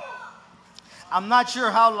 I'm not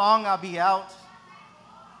sure how long I'll be out.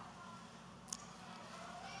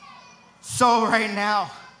 So right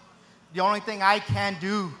now, the only thing I can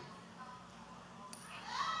do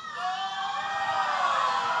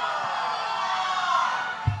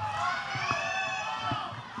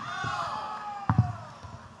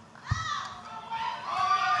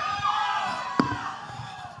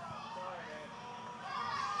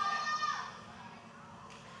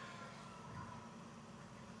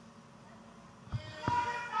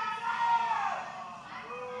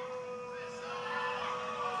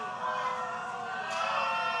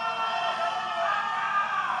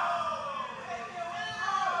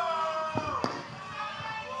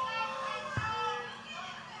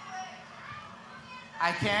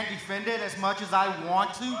I can't defend it as much as I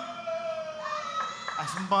want to.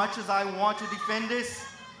 As much as I want to defend this,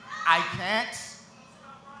 I can't.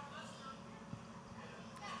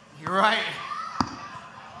 You're right.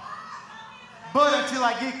 But until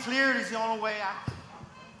I get cleared is the only way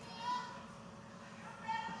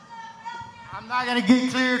I'm not gonna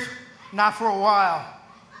get cleared, not for a while.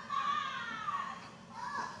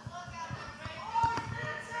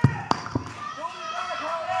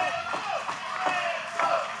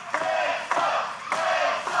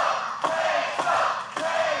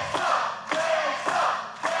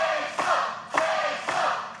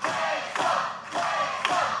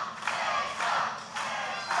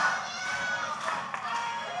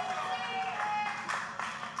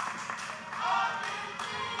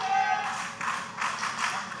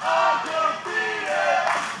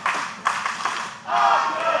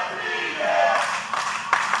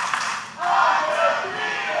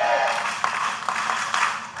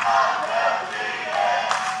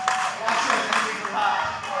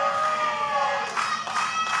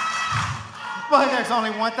 But there's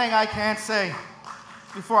only one thing I can say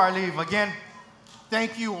before I leave. Again,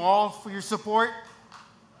 thank you all for your support.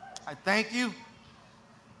 I thank you.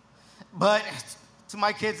 But to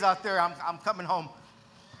my kids out there, I'm coming home.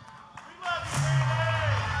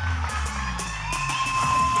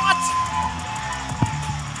 What?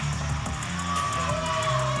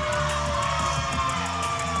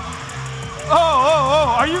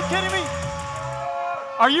 Oh, are you kidding me?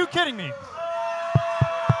 Are you kidding me?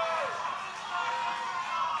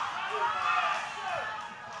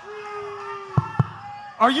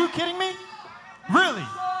 Are you kidding me? Really?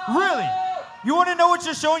 Really? You want to know what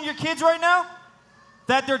you're showing your kids right now?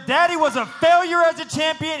 That their daddy was a failure as a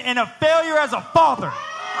champion and a failure as a father.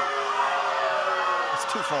 It's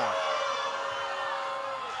too far.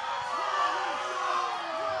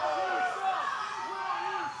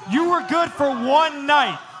 You were good for one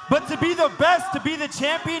night, but to be the best, to be the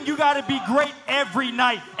champion, you got to be great every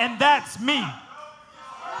night, and that's me.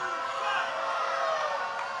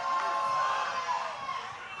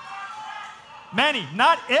 Manny,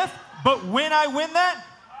 not if, but when I win that,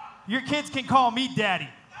 your kids can call me daddy.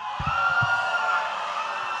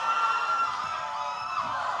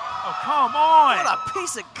 Oh, come on. What a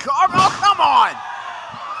piece of garbage. Oh, come on.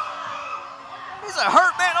 He's a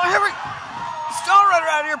hurt man. Oh, here we Star Rider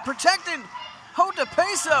out here protecting Hoda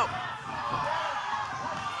Peso.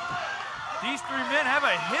 These three men have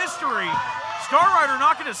a history. Star Rider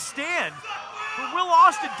not going to stand for Will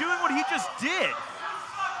Austin doing what he just did.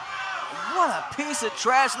 What a piece of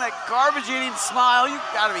trash and that garbage-eating smile. You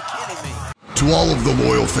gotta be kidding me. To all of the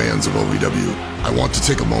loyal fans of OVW, I want to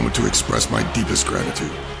take a moment to express my deepest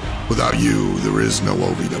gratitude. Without you, there is no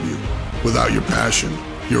OVW. Without your passion,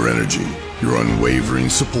 your energy, your unwavering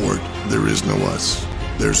support, there is no us.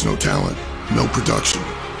 There's no talent, no production.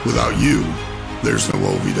 Without you, there's no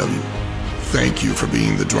OVW. Thank you for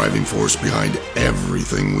being the driving force behind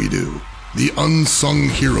everything we do. The unsung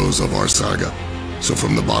heroes of our saga. So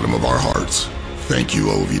from the bottom of our hearts, thank you,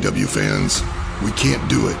 OVW fans. We can't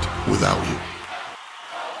do it without you.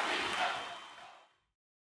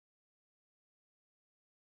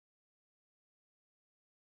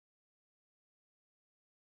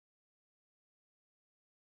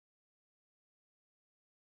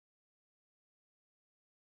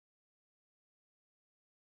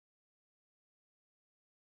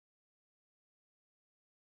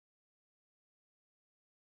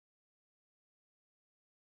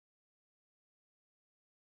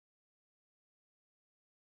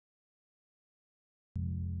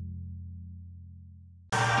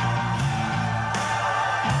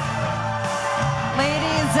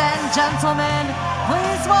 Ladies and gentlemen,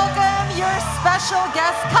 please welcome your special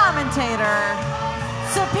guest commentator,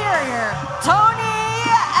 Superior Tony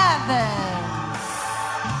Evans.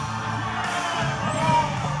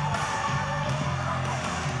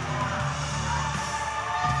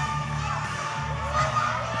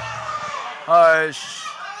 Hush.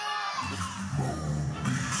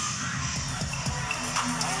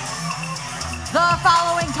 The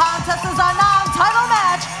following contest is a non-title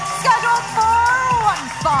match scheduled for one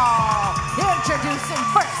fall. Introducing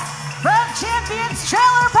first, from Champions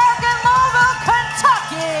Trailer Park in Louisville,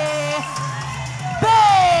 Kentucky,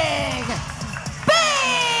 Big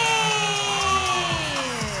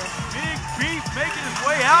Beef making his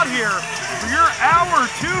way out here for your Hour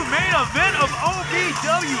 2 main event of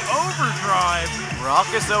OVW Overdrive.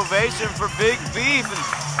 Raucous ovation for Big Beef. And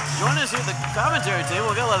joining us here at the commentary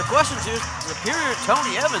table, we got a lot of questions here. Superior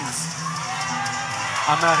Tony Evans.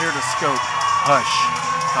 I'm not here to scope. Hush.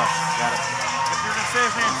 Hush. Got it. If you're going to say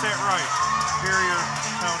his name, say it right. Superior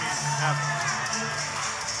Tony Evans.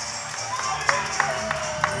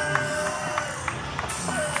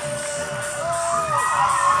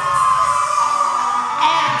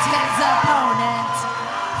 and his opponent,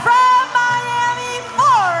 from Miami,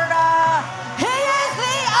 Florida, he is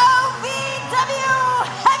the OVW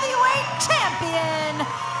Heavyweight Champion,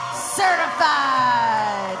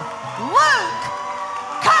 certified Luke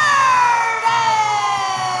Curtis.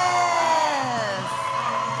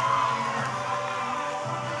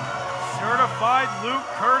 Certified Luke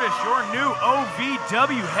Curtis, your new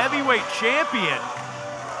OVW Heavyweight Champion.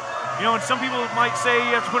 You know, and some people might say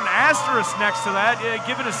you have to put an asterisk next to that,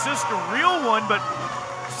 give an assist a real one, but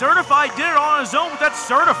Certified did it on his own with that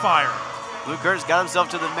certifier. Luke Curtis got himself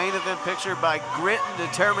to the main event picture by grit and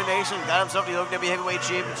determination, got himself to the OVW Heavyweight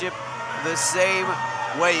Championship the same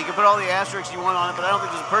way. You can put all the asterisks you want on it, but I don't think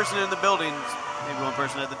there's a person in the building, maybe one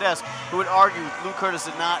person at the desk, who would argue Luke Curtis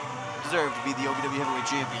did not deserve to be the OVW Heavyweight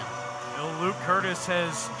Champion. You know, Luke Curtis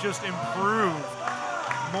has just improved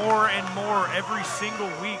more and more every single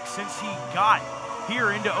week since he got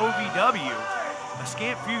here into OVW a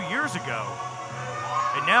scant few years ago.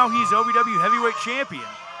 And now he's OVW Heavyweight Champion.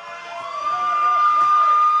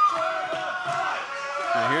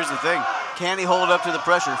 Now here's the thing. Can he hold up to the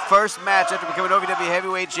pressure? First match after becoming OVW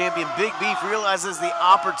Heavyweight Champion, Big Beef realizes the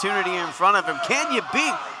opportunity in front of him. Can you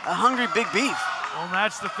beat a hungry Big Beef? Well,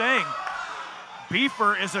 that's the thing.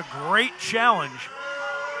 Beefer is a great challenge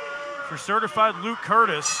for certified Luke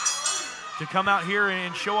Curtis to come out here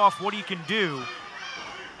and show off what he can do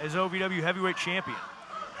as OVW Heavyweight Champion.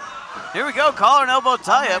 Here we go, collar and elbow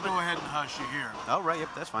tie-up. Go ahead and hush you here. Oh, right, yep,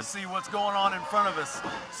 that's fine. See what's going on in front of us.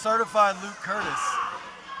 Certified Luke Curtis.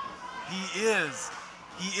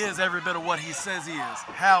 He is every bit of what he says he is.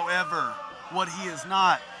 However, what he is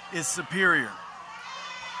not is superior.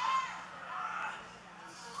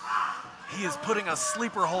 He is putting a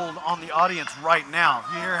sleeper hold on the audience right now.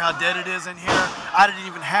 You hear how dead it is in here? I didn't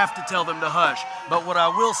even have to tell them to hush. But what I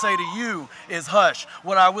will say to you is hush.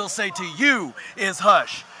 What I will say to you is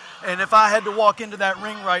hush. And if I had to walk into that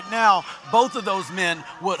ring right now, both of those men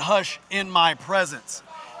would hush in my presence.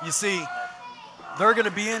 You see, they're going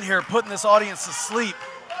to be in here putting this audience to sleep.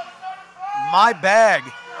 My bag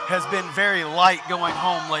has been very light going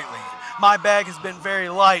home lately. My bag has been very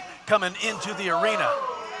light coming into the arena.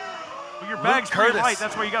 Well, your bag's pretty light.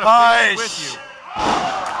 That's why you got to take it with you.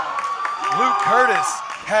 Luke Curtis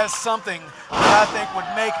has something that I think would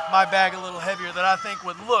make my bag a little heavier, that I think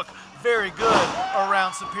would look very good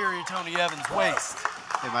around Superior Tony Evans' waist.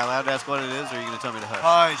 Am I allowed to ask what it is, or are you going to tell me to hush?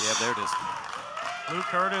 Hush. Yeah, there it is. Luke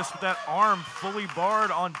Curtis with that arm fully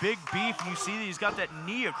barred on Big Beef. You see that he's got that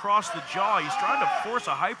knee across the jaw. He's trying to force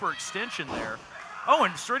a hyperextension there. Oh,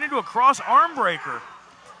 and straight into a cross arm breaker.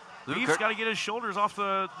 Beef's got to get his shoulders off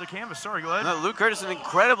the canvas. Sorry, go ahead. No, Luke Curtis is an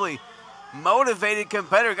incredibly motivated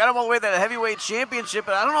competitor. Got him all the way to that heavyweight championship,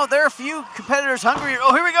 but I don't know, there are a few competitors hungrier.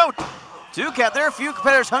 Oh, here we go. 2 count. There are a few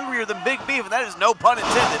competitors hungrier than Big Beef, and that is no pun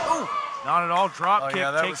intended. Ooh. Not at all. Drop kick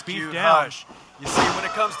yeah, takes Beef down. Hush. You see, when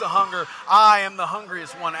it comes to hunger, I am the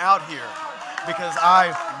hungriest one out here because I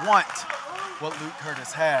want what Luke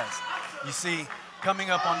Curtis has. You see, coming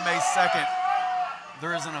up on May 2nd,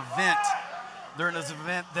 there is an event. There is an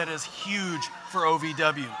event that is huge for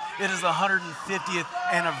OVW. It is the 150th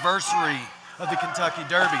anniversary of the Kentucky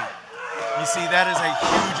Derby. You see, that is a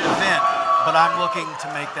huge event, but I'm looking to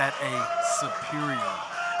make that a superior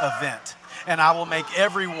event. And I will make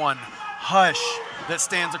everyone hush that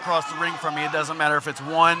stands across the ring from me. It doesn't matter if it's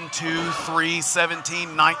 1, 2, 3,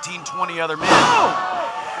 17, 19, 20 other men.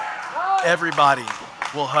 Everybody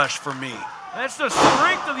will hush for me. That's the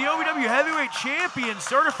strength of the OVW Heavyweight Champion,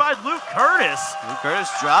 certified Luke Curtis. Luke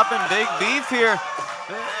Curtis dropping Big Beef here.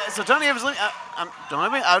 So Tony Evans,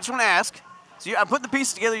 I just want to ask. So I'm putting the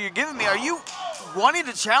pieces together you're giving me. Are you wanting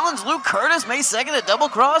to challenge Luke Curtis May 2nd at Double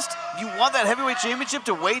Crossed? Do you want that heavyweight championship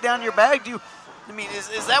to weigh down your bag? I mean,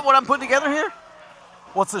 is that what I'm putting together here?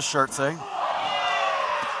 What's this shirt say?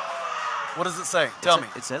 What does it say? Tell me.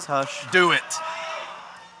 It says hush. Do it.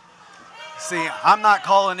 See, I'm not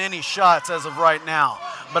calling any shots as of right now,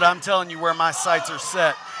 but I'm telling you where my sights are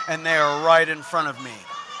set, and they are right in front of me.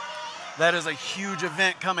 That is a huge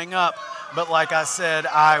event coming up, but like I said,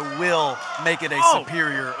 I will make it a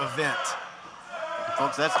superior event.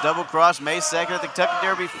 Folks, that's Double Cross May 2nd at the Kentucky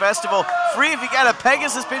Derby Festival. Free if you got a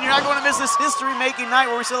Pegasus pin. You're not going to miss this history-making night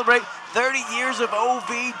where we celebrate 30 years of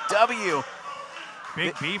OVW.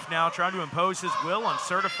 Big Beef now trying to impose his will on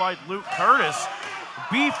certified Luke Curtis.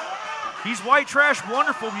 Beef, he's white trash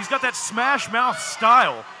wonderful, but he's got that smash mouth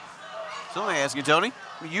style. So let me ask you, Tony.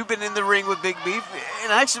 You've been in the ring with Big Beef,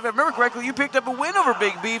 and actually, if I remember correctly, you picked up a win over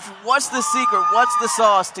Big Beef. What's the secret? What's the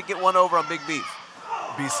sauce to get one over on Big Beef?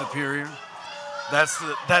 Be superior.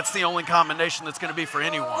 That's the only combination that's going to be for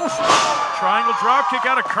anyone. Oof. Triangle drop kick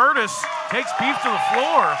out of Curtis. Takes Beef to the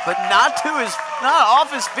floor. But not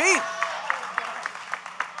off his feet.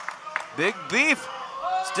 Big Beef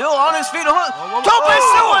still on his feet. Tope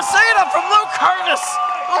Suicida from Luke Curtis.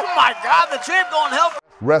 Oh my God, the champ going help.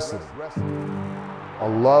 Wrestling, a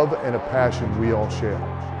love and a passion we all share.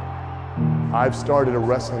 I've started a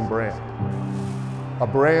wrestling brand, a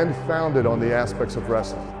brand founded on the aspects of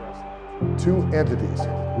wrestling. 2 entities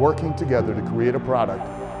working together to create a product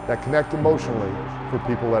that connect emotionally for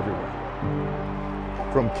people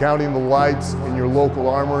everywhere. From counting the lights in your local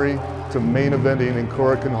armory to main eventing in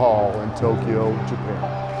Korakuen Hall in Tokyo,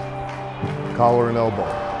 Japan. Collar and elbow,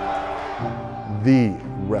 the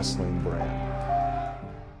wrestling brand.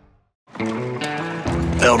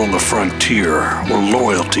 Out on the frontier, where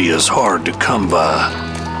loyalty is hard to come by,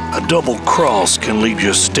 a double cross can leave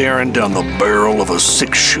you staring down the barrel of a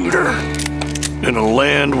 6-shooter. In a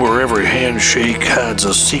land where every handshake hides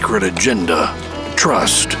a secret agenda,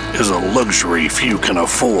 trust is a luxury few can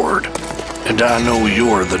afford. And I know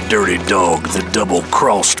you're the dirty dog that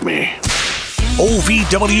double-crossed me.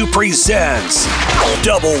 OVW presents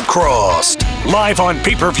Double Crossed. Live on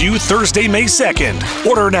pay-per-view Thursday, May 2nd.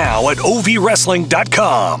 Order now at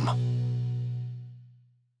ovwrestling.com.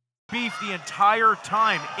 Beef the entire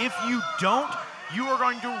time. If you don't, you are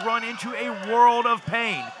going to run into a world of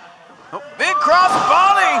pain. Oh, big cross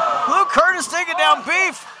body. Luke Curtis taking down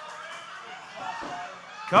Beef.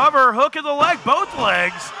 Cover, hook of the leg, both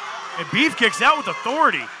legs. And Beef kicks out with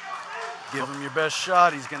authority. Give him your best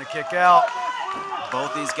shot. He's going to kick out.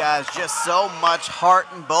 Both these guys, just so much heart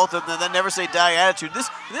in both of them. That never say die attitude.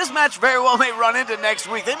 This match very well may run into next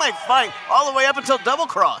week. They might fight all the way up until double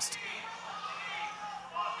crossed.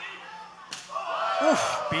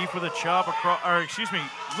 Oof. Beef with a chop across, or excuse me,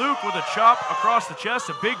 Luke with a chop across the chest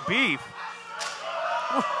of Big Beef.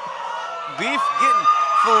 Oof. Beef getting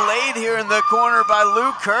filleted here in the corner by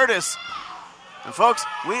Luke Curtis. And folks,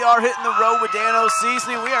 we are hitting the road with Dan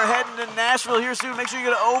O'Ceasney. We are heading to Nashville here soon. Make sure you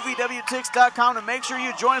go to OVWTix.com to make sure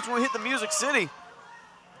you join us when we hit the Music City.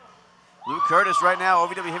 Luke Curtis right now,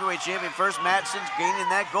 OVW Heavyweight Champion, first match since gaining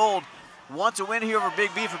that gold. Wants a win here over Big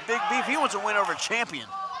Beef. And Big Beef, he wants a win over Champion.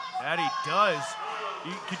 That he does.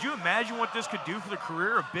 Could you imagine what this could do for the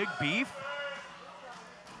career of Big Beef?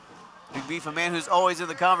 Big Beef, a man who's always in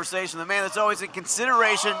the conversation, the man that's always in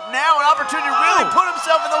consideration. Now an opportunity to really put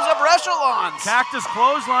himself in those upper echelons. Cactus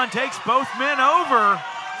clothesline takes both men over.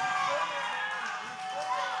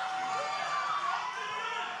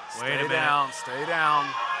 Wait a minute. Stay down, stay down.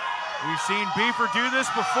 We've seen Beefer do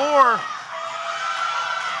this before.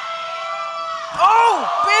 Oh,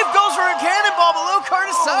 Beef goes for a cannonball, but Luke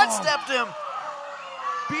Curtis sidestepped him.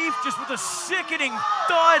 Beef just with a sickening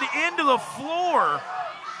thud into the floor.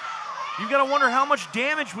 You've got to wonder how much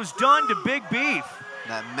damage was done to Big Beef.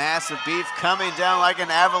 That massive Beef coming down like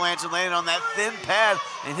an avalanche and landing on that thin pad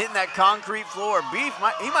and hitting that concrete floor. Beef,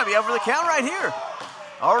 he might be out for the count right here.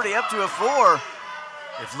 Already up to a 4.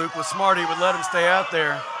 If Luke was smart, he would let him stay out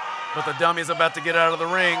there. But the dummy's about to get out of the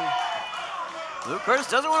ring. Luke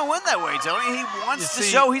Curtis doesn't want to win that way, Tony. He wants to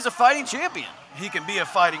show he's a fighting champion. He can be a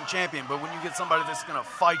fighting champion, but when you get somebody that's going to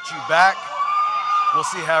fight you back, we'll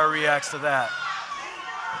see how he reacts to that.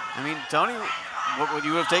 I mean, Tony, would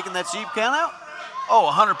you have taken that cheap count out?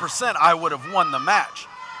 Oh, 100% I would have won the match.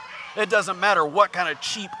 It doesn't matter what kind of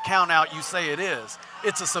cheap count out you say it is.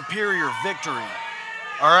 It's a superior victory,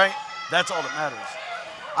 all right? That's all that matters.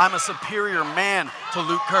 I'm a superior man to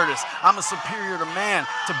Luke Curtis. I'm a superior man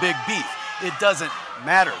to Big Beef. It doesn't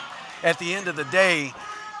matter. At the end of the day,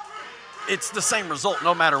 it's the same result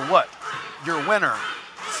no matter what. Your winner,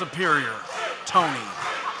 superior, Tony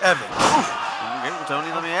Evans. Okay, well, Tony,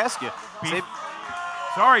 let me ask you. Beef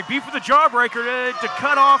with a jawbreaker to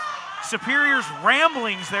cut off Superior's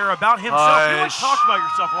ramblings there about himself. You like to talk about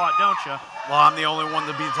yourself a lot, don't you? Well, I'm the only one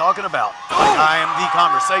to be talking about. Like, I am the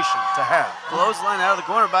conversation to have. Clothesline out of the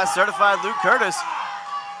corner by certified Luke Curtis.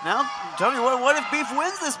 Now, Tony, what if Beef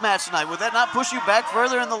wins this match tonight? Would that not push you back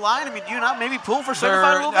further in the line? I mean, do you not maybe pull for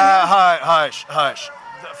certified a little bit? Hush.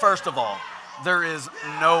 First of all, there is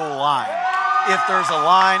no line. If there's a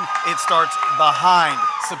line, it starts behind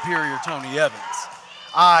superior Tony Evans.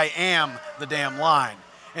 I am the damn line.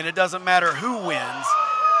 And it doesn't matter who wins,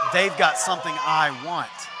 they've got something I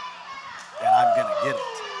want. And I'm going to get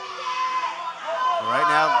it. Right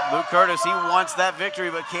now, Luke Curtis, he wants that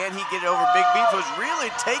victory, but can he get over Big Beef, who's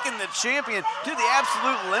really taken the champion to the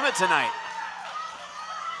absolute limit tonight?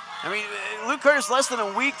 I mean, Luke Curtis less than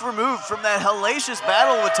a week removed from that hellacious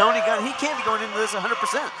battle with Tony Gunn. He can't be going into this 100%.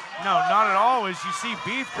 No, not at all. As you see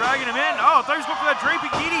Beef dragging him in. Oh, I thought he was going for that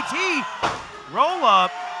draping DDT. Roll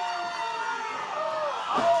up.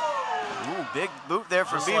 Ooh, big boot there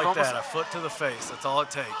from Just Beef. like that, a foot to the face. That's all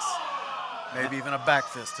it takes. Maybe even a back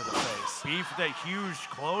fist to the face. Beef with that huge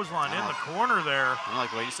clothesline in the corner there. I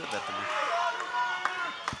like the way you said that to me.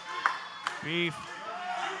 Beef,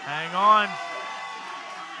 hang on.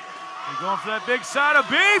 You're going for that big side of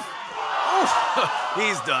Beef.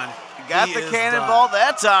 He's done. Got the cannonball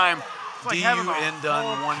that time. Like D-U-N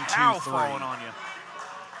done 1, 2, 3. On you.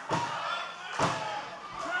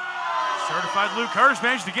 Certified Luke Curtis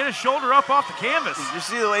managed to get his shoulder up off the canvas. You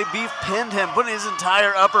see the way Beef pinned him, putting his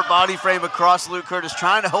entire upper body frame across Luke Curtis,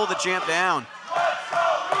 trying to hold the champ down.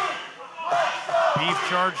 Beef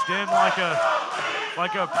charged in like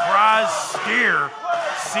a prize steer,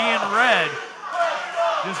 seeing red.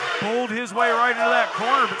 Just bowled his way right into that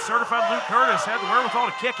corner, but certified Luke Curtis had the wherewithal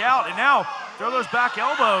to kick out, and now throw those back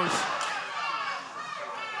elbows.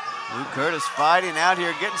 Luke Curtis fighting out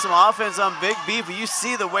here, getting some offense on Big Beef, but you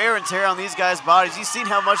see the wear and tear on these guys' bodies. You've seen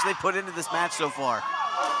how much they put into this match so far.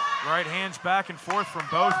 Right hands back and forth from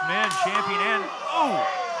both men, champion and,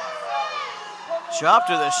 Chop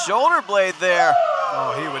to the shoulder blade there.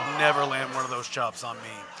 Oh, he would never land one of those chops on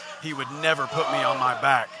me. He would never put me on my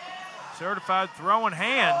back. Certified throwing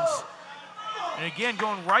hands. And again,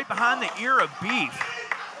 going right behind the ear of Beef.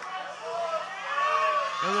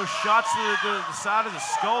 You know, those shots to the side of the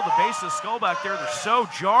skull, the base of the skull back there, they're so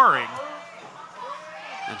jarring.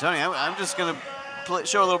 And Tony, I'm just going to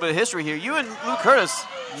show a little bit of history here. You and Luke Curtis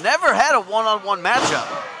never had a one-on-one matchup.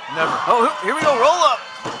 Never. Oh, here we go, roll up.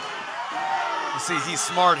 You see, he's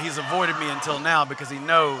smart. He's avoided me until now because he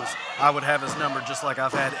knows I would have his number just like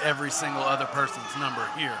I've had every single other person's number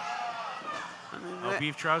here. Oh,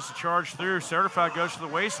 Beef tries to charge through. Certified goes to the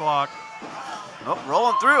waist lock. Oh,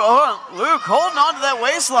 rolling through. Oh, Luke holding on to that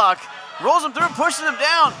waist lock. Rolls him through, pushing him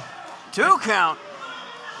down. 2 count.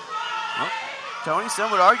 Oh, Tony, some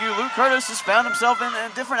would argue Luke Curtis has found himself in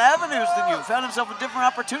different avenues than you, found himself in different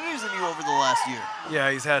opportunities than you over the last year. Yeah,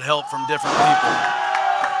 he's had help from different people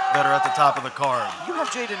that are at the top of the card. You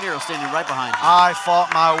have Jay De Niro standing right behind you. I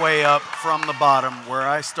fought my way up from the bottom where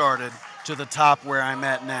I started to the top where I'm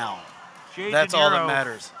at now. That's all that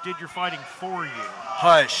matters. Did your fighting for you.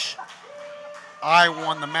 Hush. I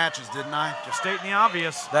won the matches, didn't I? Just stating the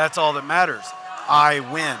obvious. That's all that matters. I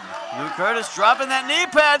win. Luke Curtis dropping that knee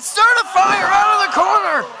pad. Certifier out of the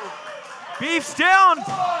corner. Beef's down.